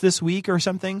Post this week or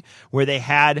something where they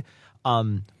had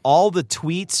all the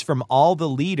tweets from all the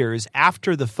leaders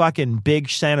after the fucking big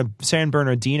San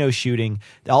Bernardino shooting,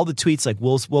 all the tweets like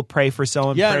we'll pray for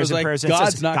someone, prayers and prayers.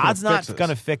 God's not going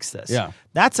to fix this. Yeah,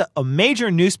 that's a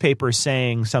major newspaper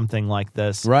saying something like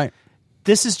this. Right.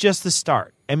 This is just the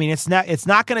start. I mean, it's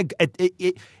not going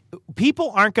to.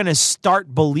 People aren't going to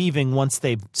start believing once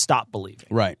they've stopped believing.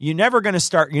 Right. You're never going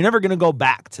to go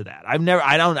back to that. I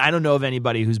don't know of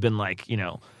anybody who's been like,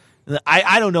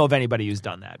 I don't know of anybody who's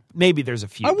done that. Maybe there's a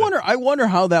few. I wonder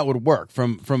how that would work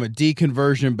from a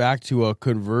deconversion back to a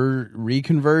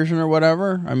reconversion or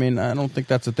whatever. I mean, I don't think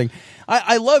that's a thing.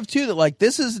 I love too that like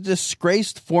this is a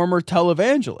disgraced former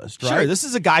televangelist, right? Sure, this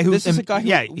is a guy who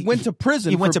went to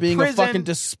prison for being a fucking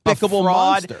despicable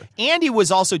monster, and he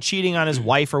was also cheating on his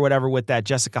wife or whatever with that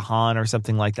Jessica Hahn or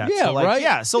something like that. Yeah, so like, right.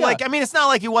 Yeah, so like I mean, it's not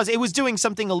like it was doing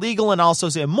something illegal and also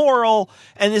immoral.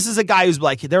 And this is a guy who's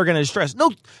like they're going to destroy us.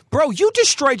 No, bro, you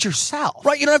destroyed yourself.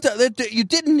 Right? You don't have to. You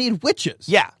didn't need witches.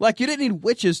 Yeah, like you didn't need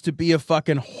witches to be a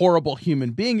fucking horrible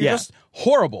human being. You're just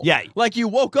horrible. Yeah, like you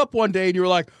woke up one day and you were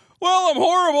like, well, I'm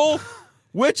horrible.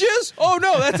 Witches? Oh,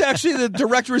 no, that's actually the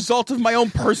direct result of my own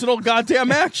personal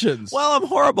goddamn actions. Well, I'm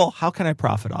horrible. How can I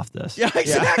profit off this? Yeah,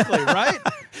 exactly, right?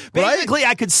 Basically,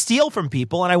 I could steal from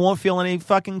people and I won't feel any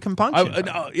fucking compunction.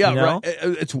 Right.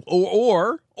 It's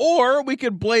or we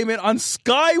could blame it on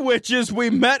sky witches we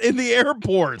met in the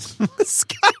airport.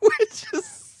 Sky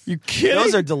witches? You kidding?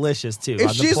 Those are delicious, too. If on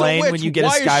the she's plane, a witch, when you get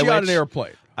why a sky is she witch on an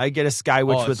airplane? I get a sky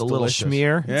witch with a little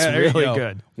schmear. Yeah, it's really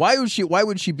good. Why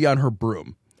would she be on her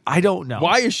broom? I don't know.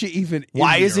 Why is she even?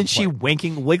 Why isn't she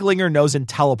wiggling her nose and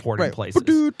teleporting places?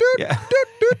 Yeah.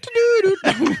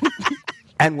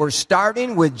 And we're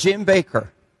starting with Jim Bakker,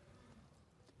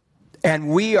 and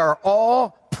we are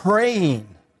all praying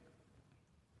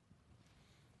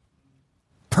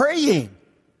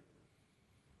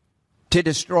to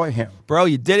destroy him. Bro,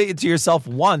 you did it to yourself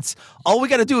once. All we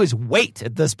got to do is wait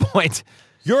at this point.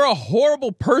 You're a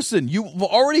horrible person. You've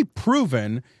already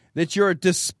proven that you're a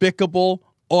despicable,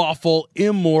 awful,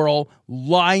 immoral,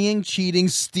 lying, cheating,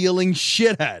 stealing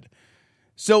shithead.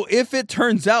 So if it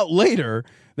turns out later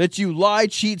that you lie,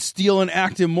 cheat, steal, and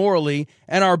act immorally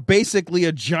and are basically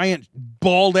a giant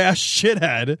bald-ass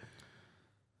shithead,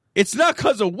 it's not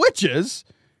because of witches.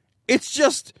 It's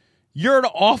just you're an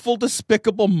awful,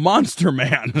 despicable monster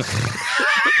man.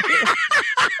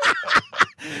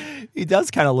 He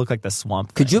does kind of look like the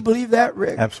Swamp Thing. Could you believe that,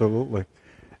 Rick? Absolutely.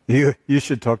 You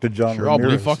should talk to John Ramirez. I'll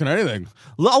believe fucking anything.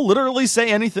 I'll literally say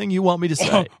anything you want me to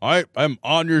say. I am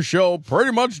on your show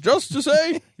pretty much just to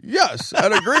say yes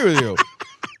and agree with you.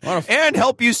 And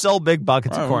help you sell big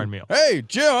buckets of cornmeal. Hey,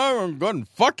 Jim, I'm going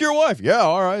to fuck your wife. Yeah,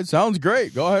 all right. Sounds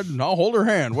great. Go ahead and I'll hold her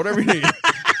hand, whatever you need.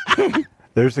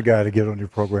 There's the guy to get on your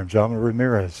program, John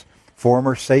Ramirez,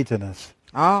 former Satanist.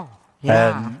 Oh,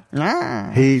 yeah.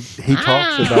 And he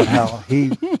talks about how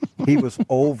he was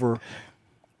over,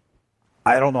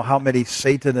 I don't know how many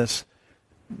Satanists,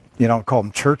 call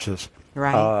them churches,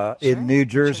 right. in New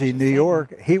Jersey, New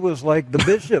York. He was like the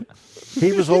bishop.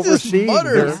 He was overseeing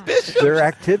their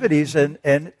activities,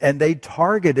 and they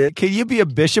targeted. Can you be a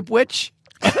bishop witch?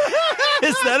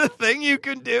 Is that a thing you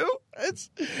can do?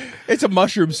 It's a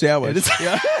mushroom sandwich.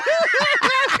 Yeah.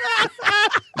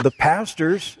 The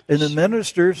pastors and the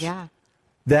ministers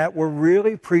that were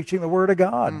really preaching the word of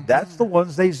God. Mm-hmm. That's the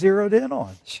ones they zeroed in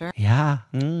on. Sure. Yeah.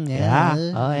 Yeah.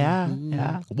 Oh, yeah.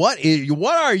 Yeah. What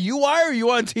are you? Why are you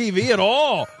on TV at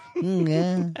all?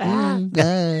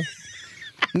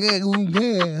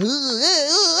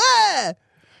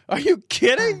 Are you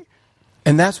kidding?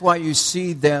 And that's why you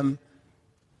see them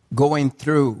going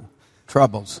through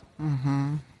troubles.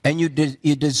 Mm-hmm. And you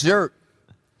desert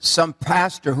some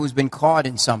pastor who's been caught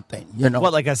in something,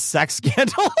 What, like a sex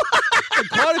scandal?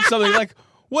 Caught in something like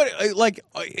what? Like,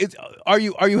 are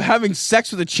you having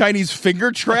sex with a Chinese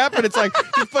finger trap? And it's like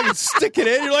you fucking stick it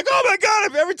in. You're like, oh my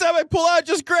god! Every time I pull out, it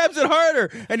just grabs it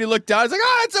harder. And you look down. It's like,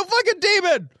 it's a fucking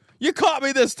demon. You caught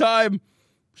me this time.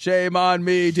 Shame on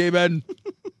me, demon.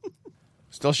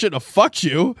 Still shouldn't have fucked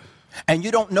you. And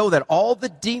you don't know that all the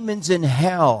demons in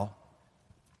hell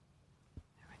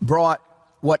brought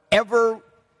whatever,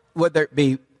 whether it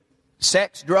be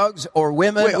sex, drugs, or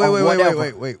women, or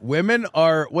whatever. Wait. Women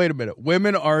are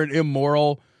an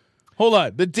immoral. Hold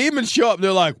on. The demons show up.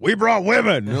 They're like, we brought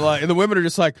women. And the women are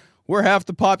just like, we're half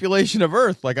the population of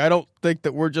Earth. Like, I don't think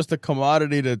that we're just a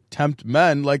commodity to tempt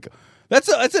men. Like, that's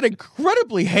an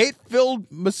incredibly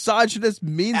hate-filled, misogynist,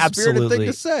 mean-spirited thing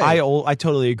to say. I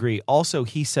totally agree. Also,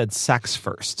 he said sex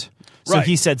first. So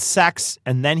he said sex,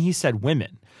 and then he said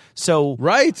women. So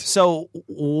So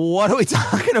what are we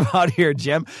talking about here,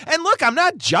 Jim? And look, I'm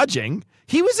not judging.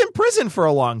 He was in prison for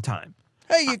a long time.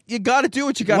 Hey, you got to do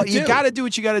what you got to do. You got to do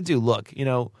what you got to do. Look,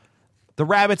 the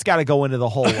rabbit's got to go into the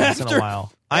hole once in a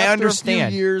while. I understand. A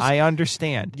few years, I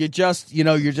understand. You just,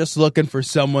 you're just looking for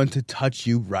someone to touch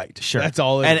you right. Sure. That's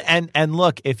all it is. And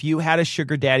look, if you had a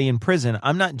sugar daddy in prison,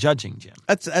 I'm not judging, Jim.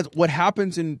 That's what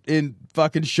happens in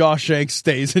fucking Shawshank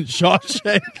stays in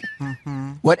Shawshank.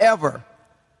 Mm-hmm. Whatever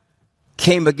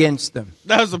came against them.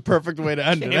 That was a perfect way to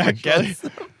end it, actually.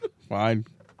 Fine.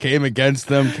 Came against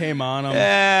them, came on them.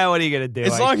 What are you going to do?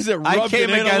 As long as it rubbed it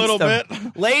in a little bit.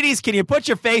 Ladies, can you put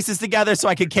your faces together so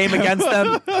I can came against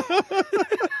them?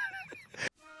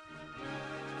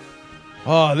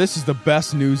 Oh, this is the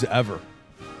best news ever.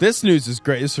 This news is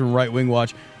great. This is from Right Wing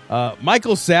Watch.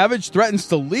 Michael Savage threatens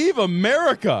to leave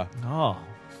America. Oh.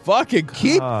 Fucking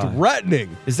keep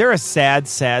threatening. Is there a sad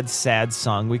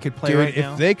song we could play right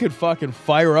now? If they could fucking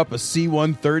fire up a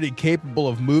C-130 capable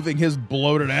of moving his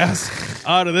bloated ass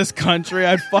out of this country,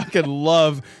 I'd fucking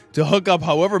love to hook up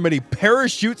however many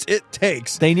parachutes it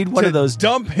takes. They need one of those.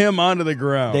 Dump him onto the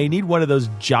ground. They need one of those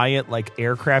giant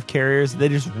aircraft carriers. They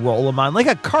just roll them on like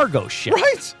a cargo ship.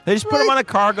 Right. They just put them on a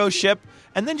cargo ship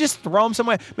and then just throw them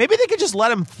somewhere. Maybe they could just let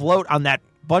them float on that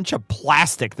bunch of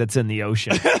plastic that's in the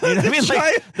ocean. You know what I mean?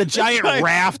 Like the giant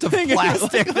raft of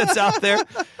plastic that's out there.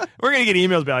 We're going to get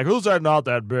emails be like, who's that not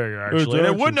that big, actually? And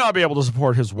it would not be able to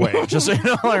support his weight. Just so you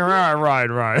know,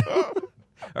 right.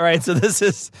 All right, so this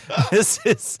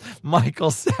is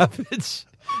Michael Savage.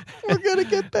 We're going to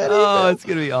get that email. It's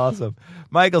going to be awesome.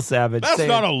 Michael Savage. That's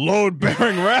not a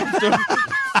load-bearing raft of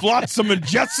flotsam and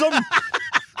jetsam.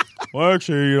 Well,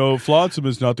 actually, flotsam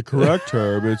is not the correct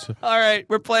term. It's all right.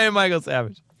 We're playing Michael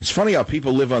Savage. It's funny how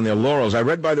people live on their laurels. I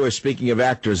read, by the way, speaking of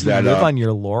actors, that you live on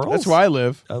your laurels. That's where I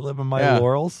live. I live on my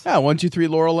laurels. Yeah, 123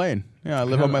 Laurel Lane. Yeah, I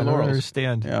live on my laurels. I don't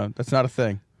understand. Yeah, that's not a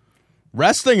thing.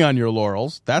 Resting on your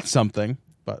laurels, that's something.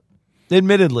 But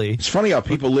admittedly, it's funny how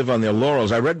people live on their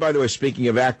laurels. I read, by the way, speaking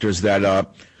of actors, that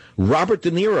Robert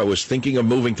De Niro is thinking of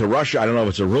moving to Russia. I don't know if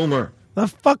it's a rumor. The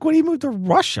fuck would he move to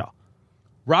Russia?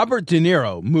 Robert De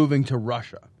Niro moving to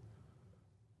Russia.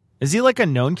 Is he like a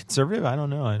known conservative? I don't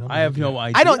know. I have no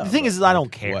idea. The thing is, I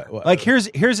don't care.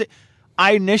 Here's it.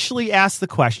 I initially asked the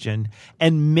question,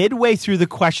 and midway through the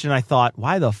question, I thought,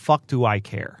 why the fuck do I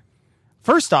care?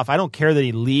 First off, I don't care that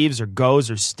he leaves or goes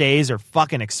or stays or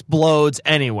fucking explodes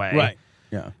anyway. Right.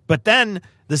 Yeah. But then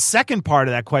the second part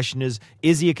of that question is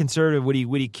he a conservative? Would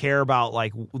he care about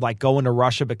like going to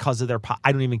Russia because of their?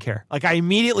 I don't even care. Like I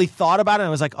immediately thought about it and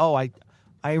I was like, oh, I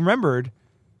remembered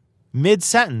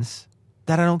mid-sentence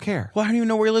that I don't care. Well, I don't even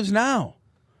know where he lives now.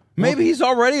 Maybe he's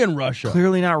already in Russia.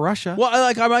 Clearly not Russia. Well,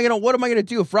 what am I gonna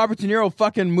do if Robert De Niro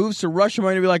fucking moves to Russia? Am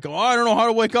I gonna be like, oh, I don't know how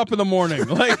to wake up in the morning?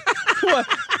 Like, what?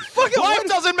 Life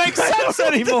doesn't make sense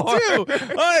anymore.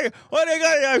 I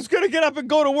was gonna get up and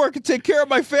go to work and take care of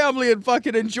my family and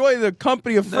fucking enjoy the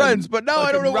company of friends, but now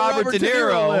I don't know where Robert De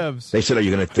Niro lives. They said, are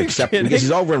you going to accept him? Because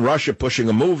he's over in Russia pushing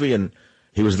a movie, and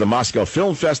he was at the Moscow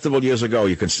Film Festival years ago.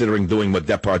 You're considering doing what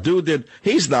Depardieu did.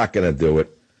 He's not going to do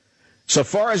it. So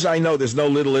far as I know, there's no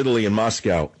Little Italy in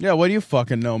Moscow. Yeah, what do you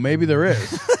fucking know? Maybe there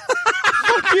is.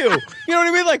 Fuck you. You know what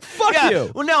I mean? Like, fuck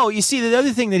you. Well, no, you see, the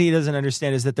other thing that he doesn't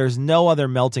understand is that there's no other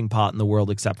melting pot in the world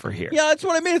except for here. Yeah, that's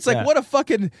what I mean. It's like, what a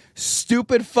fucking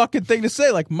stupid fucking thing to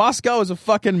say. Like, Moscow is a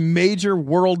fucking major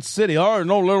world city. Oh,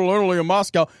 no Little Italy in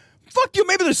Moscow. Fuck you.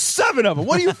 Maybe there's 7 of them.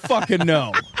 What do you fucking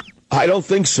know? I don't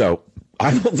think so.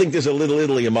 I don't think there's a Little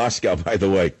Italy in Moscow, by the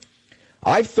way.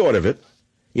 I've thought of it.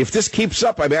 If this keeps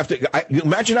up,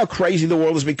 imagine how crazy the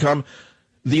world has become.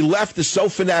 The left is so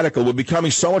fanatical. We're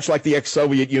becoming so much like the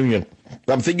ex-Soviet Union.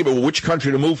 I'm thinking about which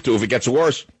country to move to if it gets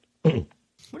worse.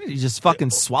 What did he just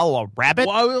fucking swallow a rabbit?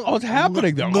 What's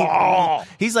happening there? Oh.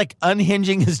 He's like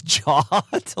unhinging his jaw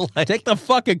to take the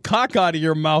fucking cock out of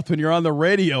your mouth when you're on the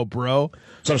radio, bro.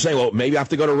 So I'm saying, well, maybe I have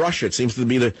to go to Russia. It seems to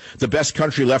be the best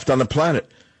country left on the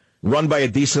planet, run by a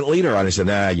decent leader. And I said,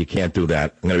 nah, you can't do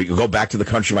that. I'm going to go back to the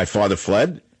country my father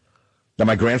fled, that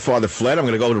my grandfather fled. I'm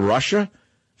going to go to Russia.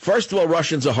 First of all,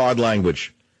 Russian's a hard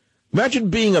language.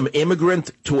 Imagine being an immigrant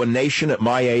to a nation at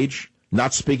my age,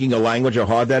 not speaking a language, how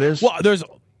hard that is. Well, there's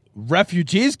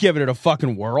refugees giving it a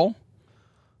fucking whirl,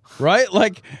 right?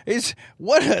 Like, this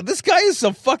guy is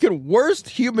the fucking worst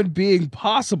human being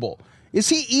possible. Is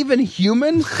he even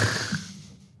human?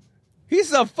 He's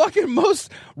the fucking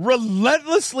most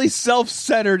relentlessly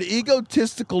self-centered,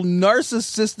 egotistical,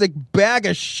 narcissistic bag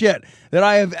of shit that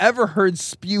I have ever heard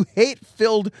spew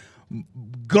hate-filled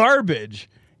garbage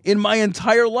in my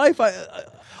entire life.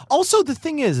 Also, the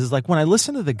thing is like when I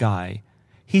listen to the guy,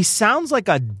 he sounds like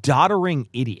a doddering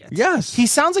idiot. Yes. He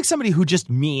sounds like somebody who just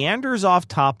meanders off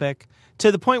topic to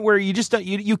the point where you just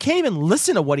you can't even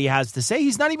listen to what he has to say.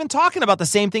 He's not even talking about the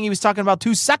same thing he was talking about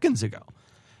 2 seconds ago.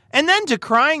 And then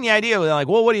decrying the idea, like,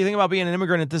 well, what do you think about being an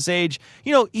immigrant at this age?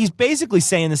 You know, he's basically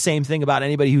saying the same thing about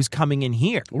anybody who's coming in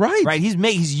here. Right. Right.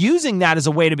 He's using that as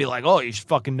a way to be like, oh, you should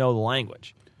fucking know the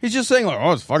language. He's just saying, like,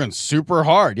 oh, it's fucking super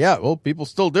hard. Yeah, well, people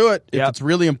still do it if it's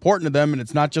really important to them, and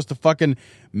it's not just a fucking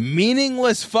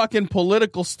meaningless fucking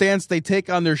political stance they take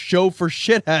on their show for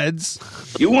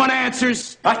shitheads. You want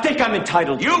answers? I think I'm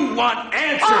entitled. You want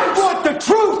answers? I want the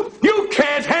truth! You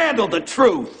can't handle the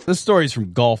truth! This story's from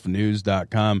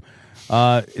golfnews.com.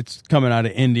 It's coming out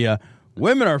of India.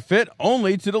 Women are fit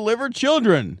only to deliver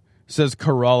children, says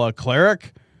Kerala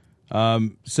cleric.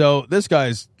 So this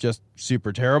guy's just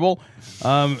super terrible.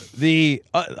 I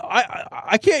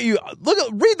can't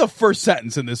read the first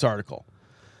sentence in this article.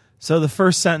 So the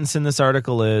first sentence in this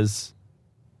article is,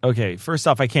 okay, first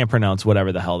off, I can't pronounce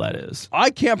whatever the hell that is.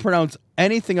 I can't pronounce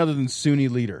anything other than Sunni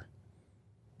leader.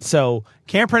 So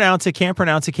can't pronounce it,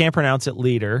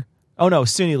 leader. Oh no,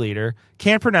 Sunni leader.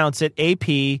 Can't pronounce it,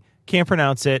 AP. Can't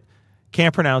pronounce it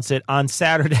on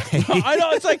Saturday. I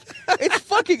know, it's like, it's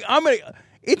fucking,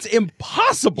 it's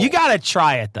impossible. You gotta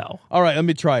try it though. All right, let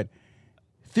me try it.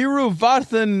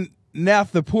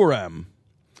 Thiruvananthapuram.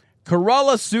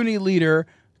 Kerala Sunni leader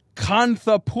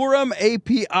Kanthapuram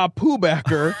AP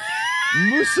Abubakar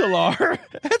Musalar.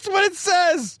 That's what it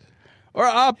says. Or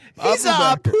he's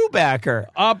Abubakar.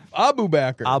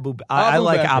 Abubakar. I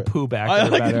like Abubakar. I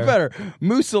like it better.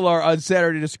 Musalar on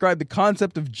Saturday described the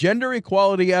concept of gender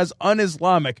equality as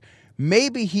un-Islamic.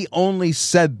 Maybe he only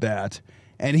said that,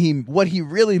 and what he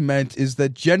really meant is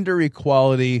that gender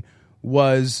equality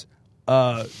was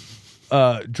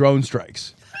drone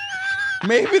strikes.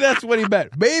 Maybe that's what he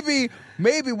meant. Maybe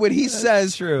when he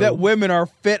says that women are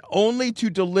fit only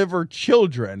to deliver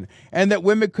children and that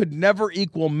women could never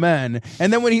equal men,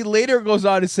 and then when he later goes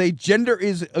on to say gender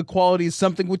equality is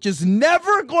something which is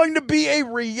never going to be a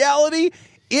reality,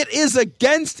 it is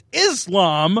against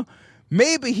Islam,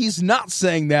 maybe he's not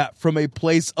saying that from a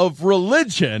place of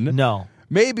religion. No.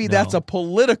 Maybe that's a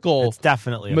political It's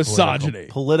definitely a misogyny.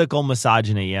 Political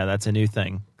misogyny, yeah, that's a new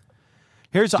thing.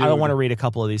 I want to read a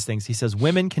couple of these things. He says,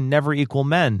 women can never equal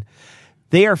men.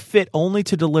 They are fit only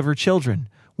to deliver children.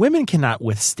 Women cannot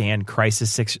withstand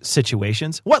crisis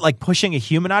situations. What, like pushing a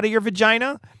human out of your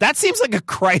vagina? That seems like a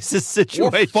crisis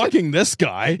situation. Or fucking this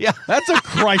guy. Yeah. That's a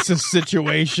crisis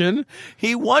situation.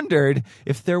 He wondered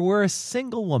if there were a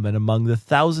single woman among the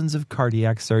thousands of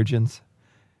cardiac surgeons.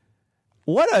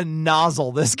 What a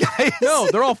nozzle this guy is. No,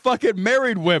 they're all fucking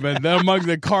married women among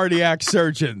the cardiac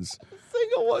surgeons.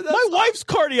 My wife's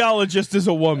cardiologist is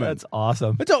a woman. That's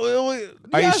awesome. Yes.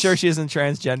 Are you sure she isn't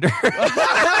transgender?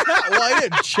 Well, I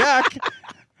didn't check.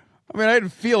 I mean, I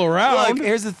didn't feel around. Look,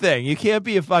 here's the thing. You can't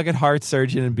be a fucking heart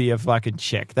surgeon and be a fucking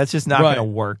chick. That's just not going to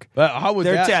work. How would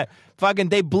that?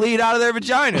 They bleed out of their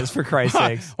vaginas, for Christ's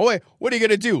sakes. Oh, wait. What are you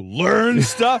going to do? Learn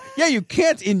stuff? Yeah, you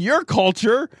can't in your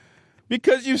culture.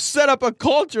 Because you set up a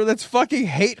culture that's fucking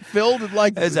hate-filled and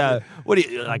like... what do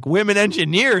you, like women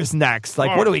engineers next?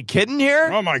 Like, what are we kidding here?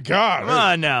 Oh, my God. Come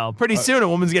on now. Pretty soon a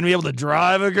woman's going to be able to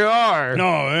drive a car.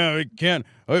 No, yeah, we can't.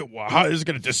 How is it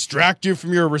going to distract you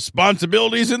from your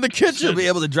responsibilities in the kitchen? She'll be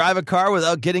able to drive a car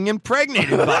without getting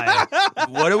impregnated by it.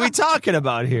 What are we talking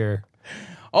about here?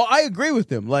 Oh, I agree with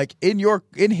him. Like, in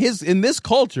this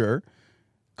culture,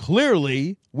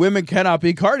 clearly, women cannot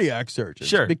be cardiac surgeons.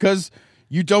 Sure. Because...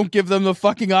 you don't give them the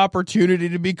fucking opportunity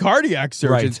to be cardiac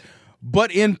surgeons. Right.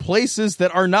 But in places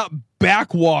that are not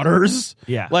backwaters,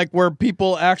 like where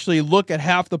people actually look at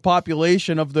half the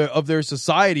population of their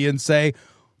society and say,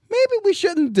 maybe we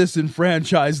shouldn't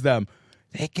disenfranchise them.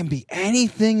 They can be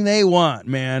anything they want,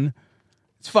 man.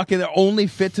 It's fucking, they're only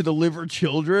fit to deliver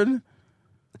children.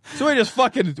 So we just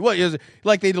fucking,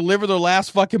 like they deliver their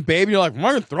last fucking baby, you're like, we're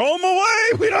gonna throw them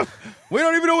away. We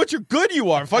don't even know what you're good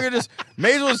you are. Fucking just,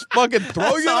 may as well just fucking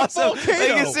throw you in a volcano.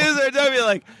 Like as soon as they're done, you're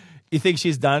like, you think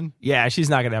she's done? Yeah, she's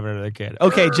not gonna have another kid.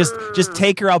 Okay, just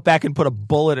take her out back and put a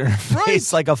bullet in her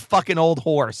face like a fucking old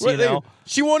horse. You know,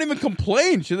 she won't even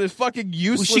complain. She's this fucking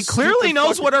useless. Well, she clearly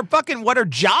knows what her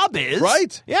job is.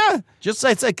 Right? Yeah. Just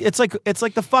it's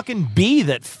like the fucking bee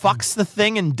that fucks the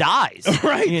thing and dies.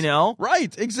 Right? You know?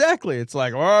 Right? Exactly. It's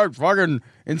like, I fucking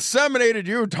inseminated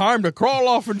you. Time to crawl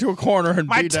off into a corner and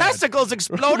my be dead. testicles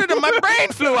exploded and my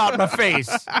brain flew out my face.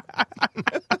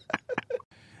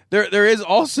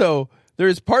 There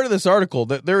is part of this article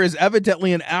that there is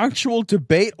evidently an actual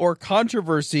debate or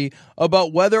controversy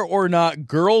about whether or not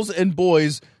girls and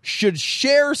boys should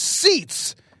share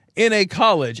seats in a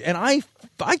college. And I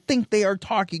I think they are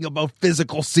talking about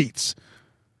physical seats.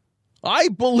 I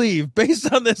believe,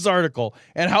 based on this article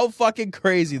and how fucking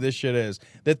crazy this shit is,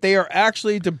 that they are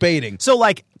actually debating. So,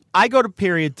 like, I go to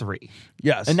period 3.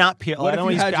 Yes. And not period.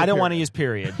 I don't want to use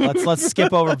period. Let's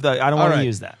skip over the. I don't want to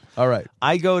use that. All right.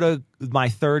 I go to my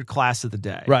third class of the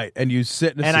day. Right. And you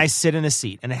sit in a seat. And I sit in a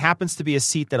seat. And it happens to be a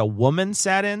seat that a woman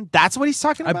sat in. That's what he's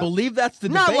talking about? I believe that's the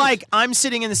Not debate. like I'm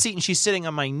sitting in the seat and she's sitting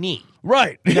on my knee.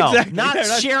 Right. No, exactly. not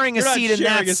sharing a seat in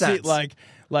that sense.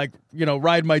 Like,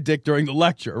 ride my dick during the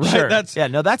lecture, right? Sure. That's a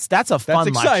fun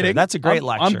exciting. lecture. That's a great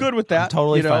lecture. I'm good with that. I'm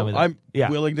totally fine with it.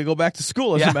 I'm willing to go back to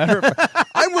school, as a matter of fact.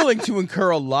 I'm willing to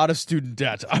incur a lot of student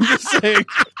debt. I'm just saying.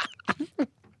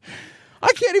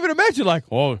 I can't even imagine, like,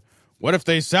 what if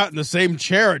they sat in the same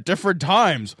chair at different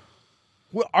times?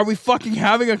 Are we fucking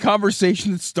having a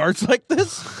conversation that starts like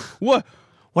this? What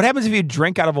happens if you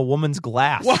drink out of a woman's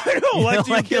glass? Well, I know. Like,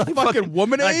 do you get fucking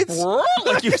woman AIDS?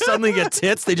 Like you suddenly get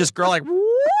tits, they just grow like...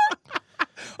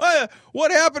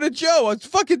 What happened to Joe? His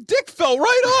fucking dick fell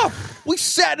right off. We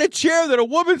sat in a chair that a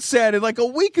woman sat in like a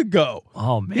week ago.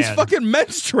 Oh, man. He's fucking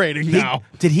menstruating now.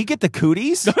 Did he get the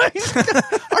cooties? Are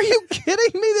you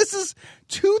kidding me? This is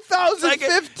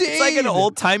 2015. It's like an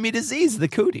old-timey disease, the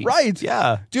cooties. Right.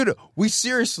 Yeah. Dude, we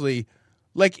seriously...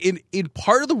 Like, in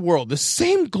part of the world, the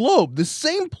same globe, the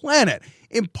same planet,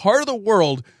 in part of the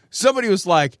world, somebody was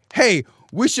like, hey,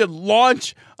 we should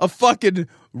launch a fucking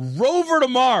rover to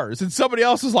Mars. And somebody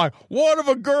else was like, what if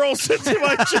a girl sits in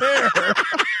my chair?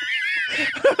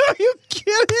 Are you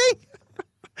kidding?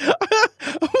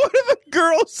 What if a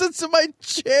girl sits in my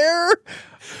chair?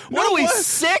 What are we,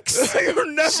 6?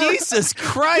 Jesus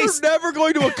Christ. You're never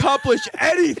going to accomplish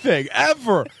anything,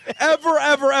 ever.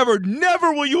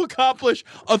 Never will you accomplish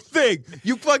a thing.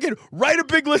 You fucking write a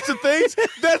big list of things.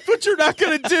 That's what you're not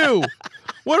going to do.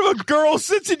 What if a girl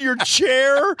sits in your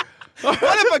chair? What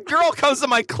if a girl comes to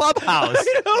my clubhouse?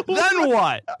 Then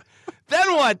what?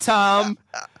 Then what, Tom?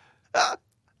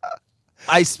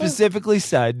 I specifically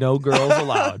said no girls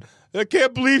allowed. I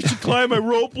can't believe she climbed my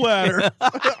rope ladder.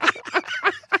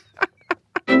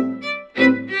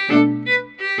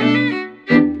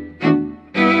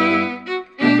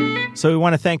 So we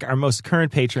want to thank our most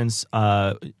current patrons,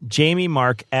 Jamie,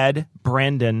 Mark, Ed,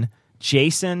 Brandon,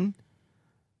 Jason,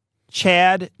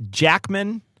 Chad,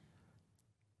 Jackman,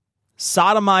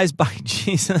 Sodomized by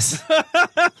Jesus,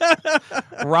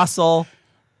 Russell,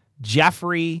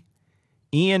 Jeffrey,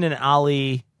 Ian and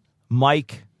Ali,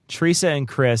 Mike, Teresa and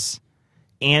Chris,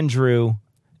 Andrew,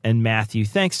 and Matthew.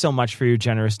 Thanks so much for your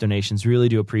generous donations. Really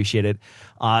do appreciate it.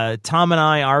 Tom and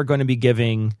I are going to be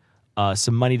giving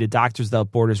some money to Doctors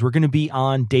Without Borders. We're going to be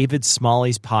on David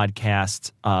Smalley's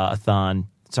podcast-a-thon.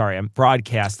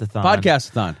 Broadcast-a-thon.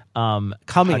 Podcast-a-thon.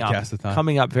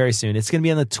 Coming up very soon. It's going to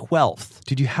be on the 12th.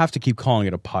 Dude, you have to keep calling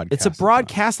it a podcast. It's a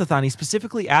broadcast-a-thon. He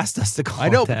specifically asked us to call it I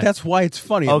know, that. but that's why it's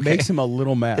funny. It makes him a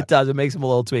little mad. It does. It makes him a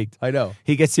little tweaked. I know.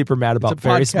 He gets super mad about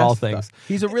very small things.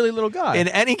 He's a really little guy. In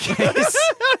any case,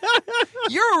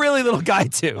 you're a really little guy,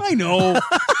 too. I know.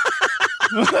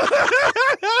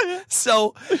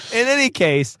 So, in any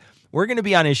case, we're going to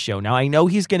be on his show. Now, I know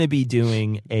he's going to be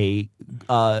doing a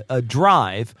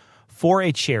drive for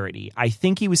a charity. I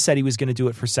think he said he was going to do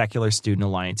it for Secular Student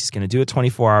Alliance. He's going to do a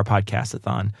 24-hour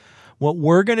podcast-a-thon. What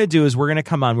we're going to do is we're going to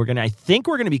come on. I think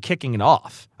we're going to be kicking it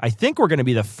off. I think we're going to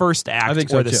be the first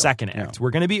act or the second act. Yeah.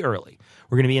 We're going to be early.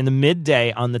 We're going to be in the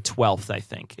midday on the 12th, I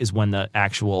think, is when the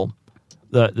actual...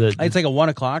 It's like a 1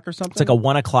 o'clock or something? It's like a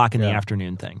 1 o'clock in the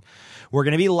afternoon thing. We're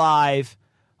going to be live.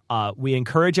 We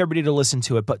encourage everybody to listen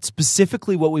to it, but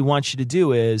specifically what we want you to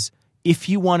do is, if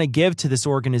you want to give to this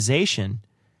organization,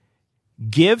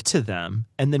 give to them,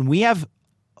 and then we have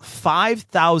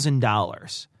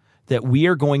 $5,000 that we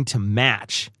are going to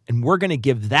match, and we're going to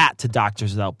give that to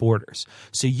Doctors Without Borders.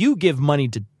 So you give money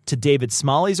to David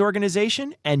Smalley's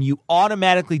organization, and you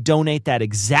automatically donate that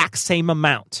exact same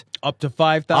amount. Up to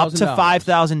 $5,000. Up to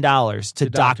 $5,000 to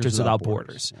Doctors Without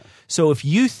Borders. Yeah. So if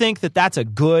you think that that's a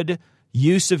good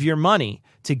use of your money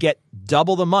to get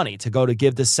double the money, to go to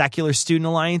give the Secular Student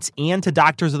Alliance and to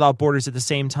Doctors Without Borders at the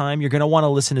same time, you're going to want to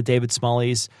listen to David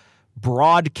Smalley's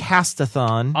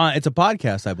broadcast-a-thon. It's a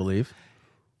podcast, I believe.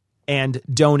 And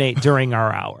donate during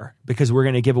our hour, because we're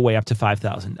going to give away up to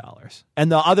 $5,000.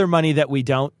 And the other money that we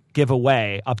don't give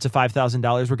away, up to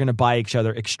 $5,000, we're going to buy each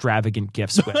other extravagant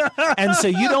gifts with. And so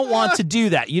you don't want to do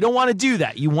that. You don't want to do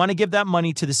that. You want to give that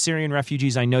money to the Syrian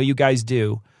refugees. I know you guys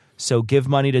do. So give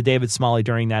money to David Smalley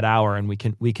during that hour, and we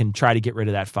can try to get rid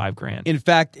of that $5,000. In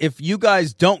fact, if you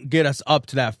guys don't get us up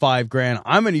to that $5,000,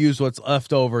 I'm going to use what's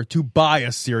left over to buy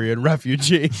a Syrian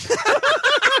refugee.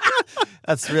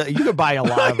 That's really, you could buy a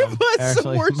lot of them. That's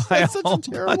such a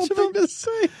terrible thing to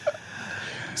say.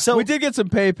 So we did get some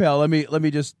PayPal. Let me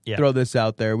just throw this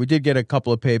out there. We did get a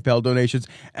couple of PayPal donations.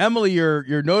 Emily,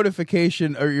 your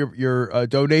notification or your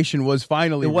donation was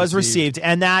finally received,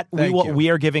 and that we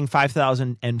are giving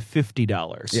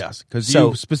 $5,050. Yes, because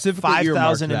you specifically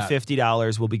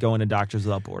 $5,050 will be going to Doctors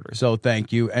Without Borders. So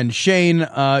thank you. And Shane,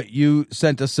 you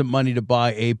sent us some money to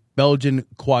buy a Belgian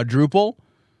quadruple.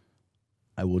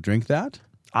 I will drink that.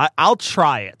 I'll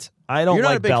try it. I don't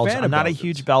like Belgium. I'm not Belgians. a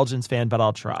huge Belgians fan, but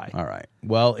I'll try. All right.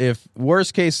 Well, if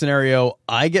worst case scenario,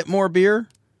 I get more beer,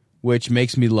 which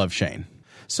makes me love Shane.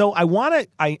 So I want to.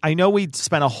 I know we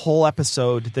spent a whole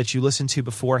episode that you listened to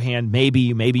beforehand. Maybe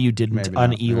you didn't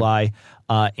on Eli,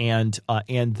 and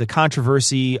the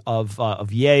controversy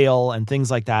of Yale and things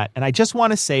like that. And I just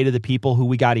want to say to the people who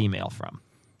we got email from,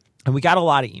 and we got a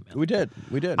lot of email. We did.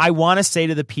 I want to say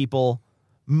to the people,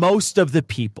 most of the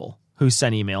people who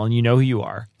sent email, and you know who you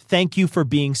are. Thank you for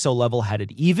being so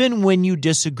level-headed. Even when you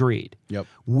disagreed,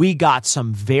 we got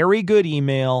some very good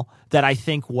email that I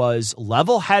think was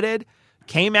level-headed,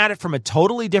 came at it from a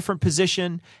totally different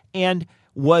position, and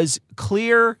was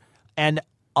clear and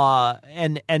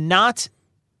not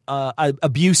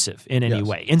abusive in any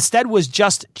way. Instead, was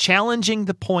just challenging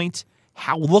the point,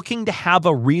 looking to have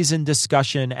a reasoned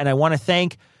discussion. And I want to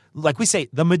thank, like we say,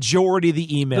 the majority of the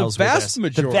emails, the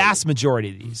vast majority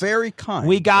of these, very kind.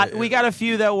 We got a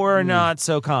few that were not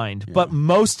so kind, but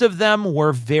most of them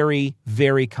were very,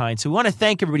 very kind. So we want to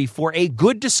thank everybody for a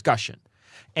good discussion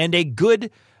and a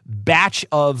good batch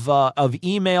of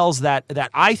emails that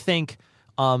I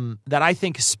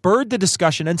think spurred the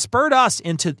discussion and spurred us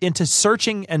into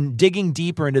searching and digging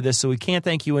deeper into this. So we can't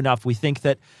thank you enough. We think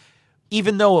that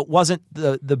even though it wasn't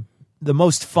the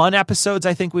most fun episodes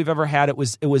I think we've ever had, it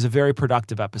was a very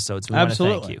productive episode. So we want to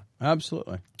thank you.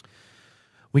 Absolutely.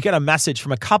 We got a message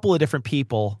from a couple of different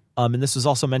people, and this was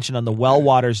also mentioned on the Well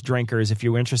Waters Drinkers. If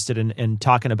you're interested in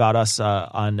talking about us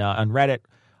on Reddit,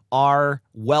 our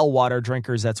Well Water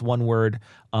Drinkers, that's one word.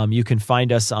 You can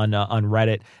find us on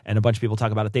Reddit, and a bunch of people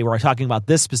talk about it. They were talking about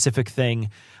this specific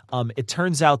thing. It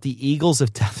turns out the Eagles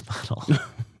of Death Metal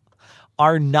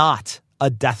are not a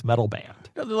death metal band.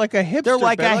 No, they're like a hipster. They're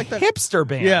like band. a hipster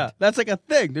band. Yeah, that's like a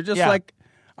thing. They're just like,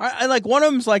 I like one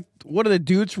of them's like one of the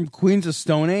dudes from Queens of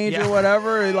Stone Age or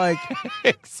whatever. Like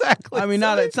exactly. I mean,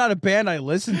 it's not a band I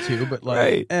listen to, but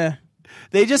like,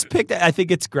 They just picked it. I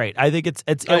think it's great. I think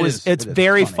it's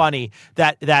very funny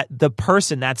that the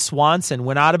person, that Swanson,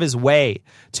 went out of his way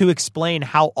to explain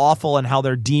how awful and how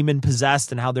they're demon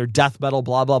possessed and how they're death metal,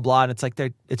 blah blah blah. And it's like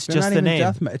they're just the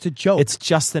name. It's a joke. It's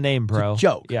just the name, bro. It's a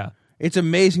joke. Yeah. It's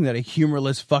amazing that a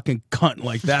humorless fucking cunt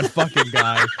like that fucking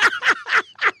guy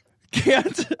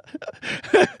can't.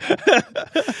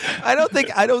 I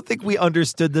don't think we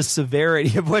understood the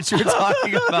severity of what you're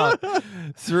talking about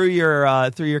through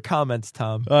your comments,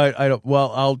 Tom. I don't.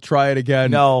 Well, I'll try it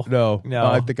again. No.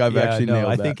 I think I've actually nailed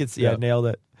I that. think it's nailed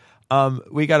it.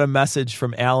 We got a message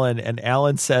from Alan, and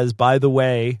Alan says, by the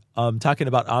way, talking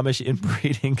about Amish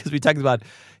inbreeding, because we talked about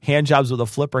hand jobs with a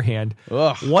flipper hand.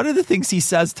 Ugh. One of the things he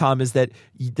says, Tom, is that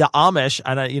the Amish,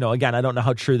 and again, I don't know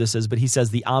how true this is, but he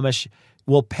says the Amish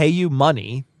will pay you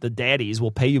money, the daddies will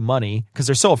pay you money, because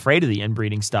they're so afraid of the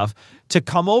inbreeding stuff, to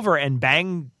come over and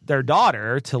bang their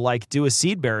daughter to like do a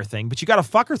seed bearer thing, but you got to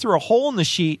fuck her through a hole in the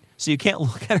sheet so you can't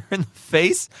look at her in the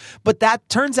face. But that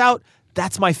turns out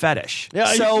that's my fetish.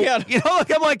 Yeah, so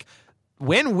I'm like,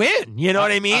 win-win. You know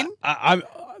what I mean?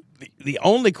 The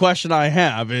only question I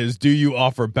have is, do you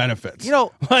offer benefits?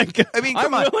 Like, I mean,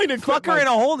 come on, fuck her in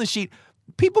a hole in the sheet.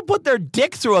 People put their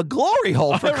dick through a glory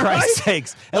hole, for Christ's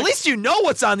sakes. At least you know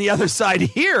what's on the other side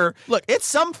here. Look, it's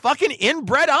some fucking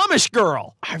inbred Amish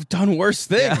girl. I've done worse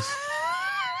things.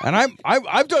 And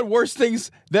I've done worse things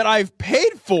that I've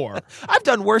paid for. I've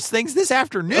done worse things this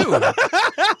afternoon.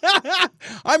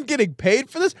 I'm getting paid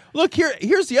for this. Look,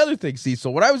 here's the other thing,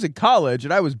 Cecil. When I was in college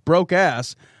and I was broke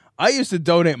ass, I used to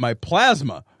donate my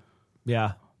plasma.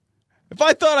 Yeah. If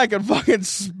I thought I could fucking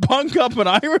spunk up an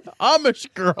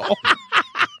Amish girl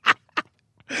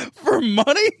for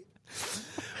money,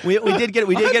 we did get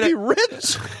I'd be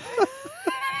rich.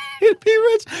 You'd be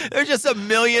rich. There's just a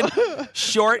million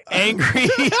short, angry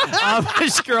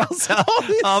Amish girls,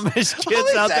 Amish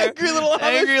kids out there,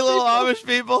 angry little Amish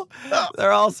people.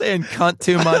 They're all saying "cunt"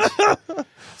 too much.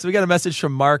 So we got a message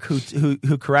from Mark who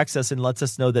corrects us and lets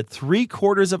us know that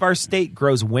 3/4 of our state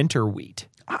grows winter wheat.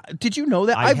 Did you know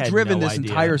that? I've driven this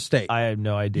entire state. I have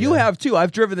no idea. You have too.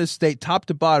 I've driven this state top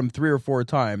to bottom 3 or 4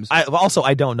 times.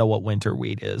 I don't know what winter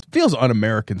wheat is. It feels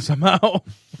un-American somehow.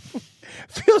 It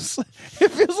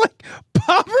feels like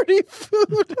poverty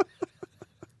food.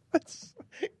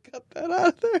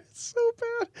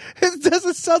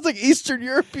 sounds like Eastern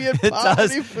European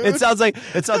poverty food. It sounds like.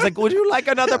 Would you like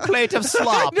another plate of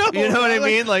slop? You know what I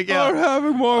mean? Like, yeah. I'm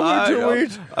having more winter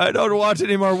wheat. I don't want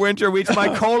any more winter wheat.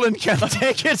 My colon can't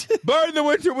take it. Burn the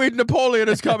winter wheat. Napoleon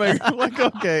is coming. Like,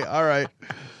 okay, all right.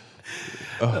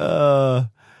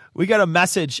 We got a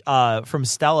message from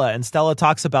Stella, and Stella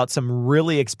talks about some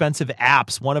really expensive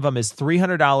apps. One of them is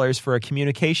 $300 for a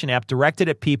communication app directed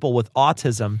at people with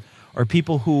autism or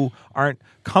people who aren't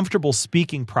comfortable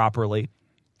speaking properly.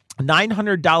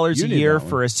 $900 a year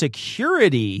for a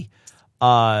security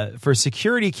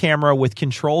camera with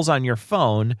controls on your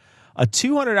phone. A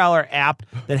 $200 app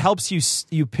that helps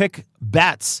you pick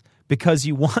bets because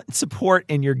you want support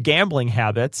in your gambling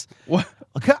habits. What?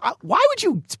 Why would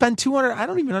you spend $200? I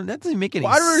don't even know. That doesn't make any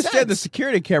sense. I don't understand the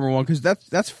security camera one because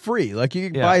that's free. Like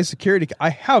you can buy a security.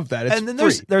 I have that. It's and then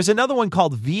free. There's another one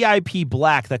called VIP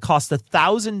Black that costs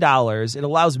 $1,000. It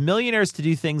allows millionaires to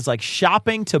do things like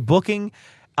shopping to booking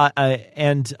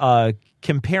and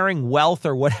comparing wealth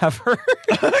or whatever.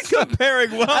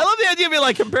 Comparing wealth. I love the idea of being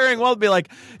like comparing wealth. Be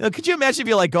like, could you imagine if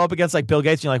you like go up against like Bill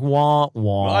Gates and you're like, wah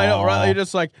wah. I know, right? You're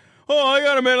just like, oh, I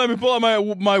got a minute. Let me pull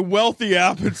out my wealthy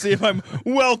app and see if I'm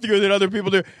wealthier than other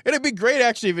people do. It'd be great,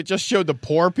 actually, if it just showed the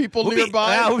poor people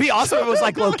nearby. It would be awesome if it was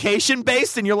like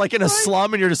location-based and you're like in a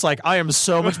slum and you're just like, I am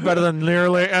so much better than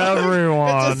nearly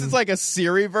everyone. It's like a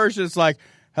Siri version. It's like,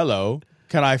 hello,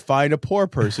 can I find a poor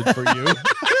person for you?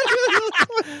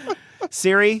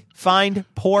 Siri, find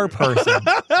poor person.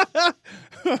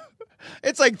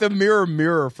 It's like the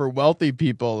mirror for wealthy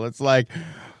people. It's like,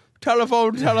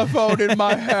 telephone in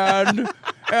my hand.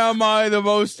 Am I the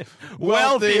most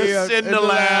wealthiest in the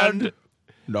land?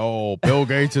 No, Bill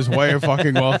Gates is way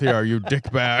fucking wealthier, you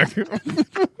dickbag.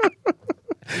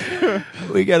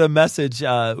 We got a message.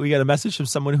 We got a message from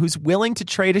someone who's willing to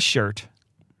trade a shirt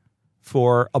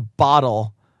for a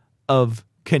bottle of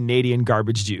Canadian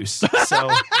garbage juice. So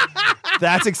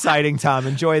that's exciting, Tom.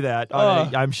 Enjoy that.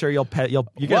 I'm sure you're going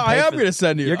to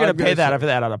send you. You're going to pay that for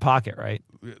that out of pocket, right?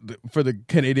 For the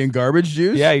Canadian garbage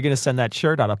juice? Yeah, you're going to send that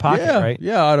shirt out of pocket, right?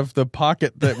 Yeah, out of the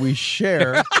pocket that we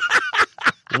share.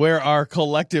 Where our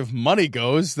collective money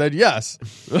goes, then yes.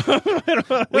 We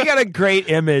got a great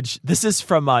image. This is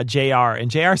from JR,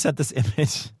 and JR sent this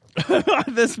image.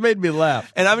 This made me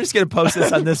laugh. And I'm just going to post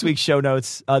this on this week's show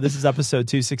notes. This is episode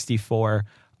 264.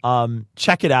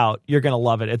 Check it out. You're going to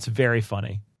love it. It's very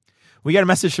funny. We got a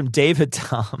message from David,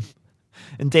 Tom.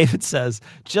 And David says,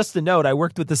 just a note, I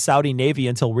worked with the Saudi Navy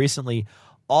until recently.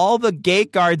 All the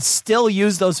gate guards still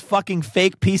use those fucking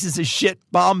fake pieces of shit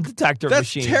bomb detector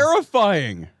machines. That's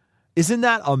terrifying. Isn't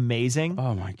that amazing?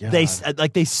 Oh, my God. They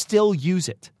still use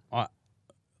it.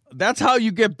 That's how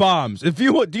you get bombs. Do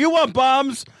you want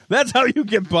bombs? That's how you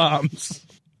get bombs.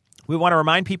 We want to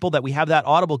remind people that we have that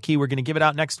Audible key. We're going to give it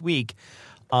out next week.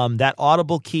 That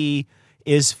Audible key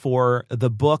is for the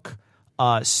book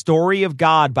Story of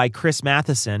God by Chris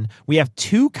Matheson. We have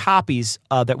 2 copies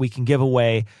that we can give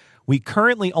away. We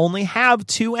currently only have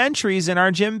 2 entries in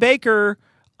our Jim Baker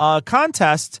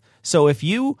contest. So if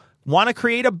you want to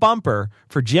create a bumper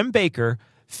for Jim Baker,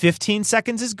 15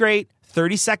 seconds is great.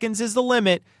 30 seconds is the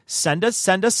limit. Send us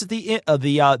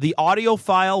the audio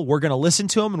file. We're going to listen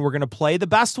to them and we're going to play the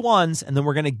best ones, and then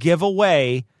we're going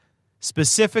to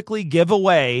specifically give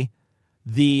away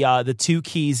the 2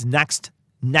 keys next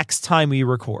time we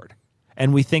record.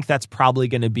 And we think that's probably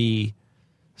going to be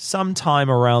sometime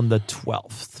around the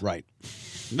 12th. Right.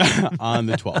 On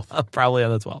the 12th. Probably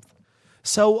on the 12th.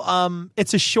 So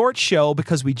it's a short show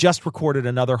because we just recorded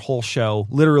another whole show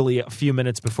literally a few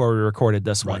minutes before we recorded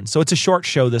this one. So it's a short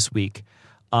show this week.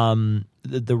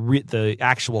 The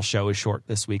actual show is short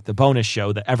this week. The bonus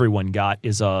show that everyone got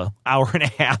is an hour and a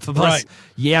half of us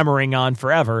yammering on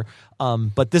forever.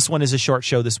 But this one is a short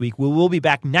show this week. We will be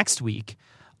back next week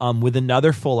with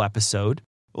another full episode.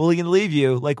 We're going to leave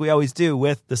you, like we always do,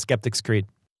 with the Skeptic's Creed.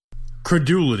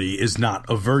 Credulity is not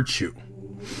a virtue.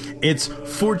 It's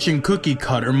fortune cookie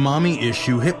cutter, mommy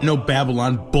issue,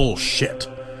 hypno-Babylon bullshit.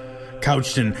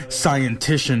 Couched in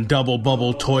scientician, double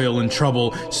bubble, toil and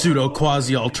trouble, pseudo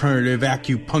quasi alternative,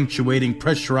 acupunctuating,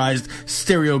 pressurized,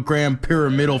 stereogram,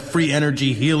 pyramidal, free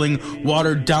energy healing,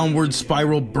 watered downward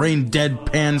spiral, brain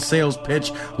deadpan sales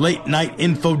pitch, late night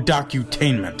info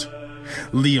docutainment.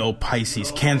 Leo,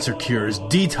 Pisces, cancer cures,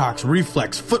 detox,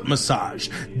 reflex, foot massage,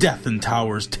 death and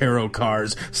towers, tarot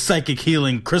cards, psychic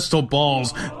healing, crystal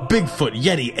balls, Bigfoot,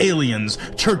 Yeti, aliens,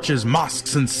 churches,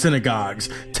 mosques and synagogues,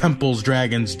 temples,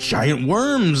 dragons, giant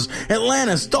worms,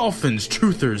 Atlantis, dolphins,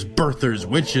 truthers, birthers,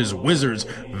 witches, wizards,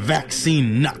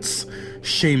 vaccine nuts,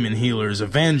 shaman healers,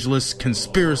 evangelists,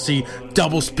 conspiracy,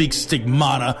 doublespeak,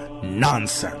 stigmata,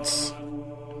 nonsense.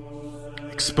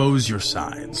 expose your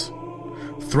sides.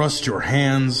 Thrust your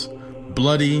hands,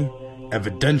 bloody,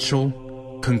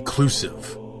 evidential,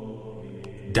 conclusive.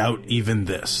 Doubt even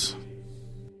this.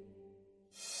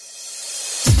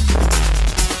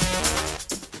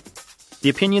 The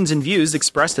opinions and views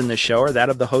expressed in this show are that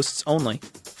of the hosts only.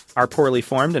 Our poorly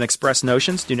formed and expressed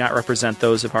notions do not represent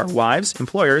those of our wives,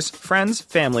 employers, friends,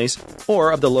 families,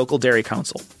 or of the local dairy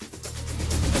council.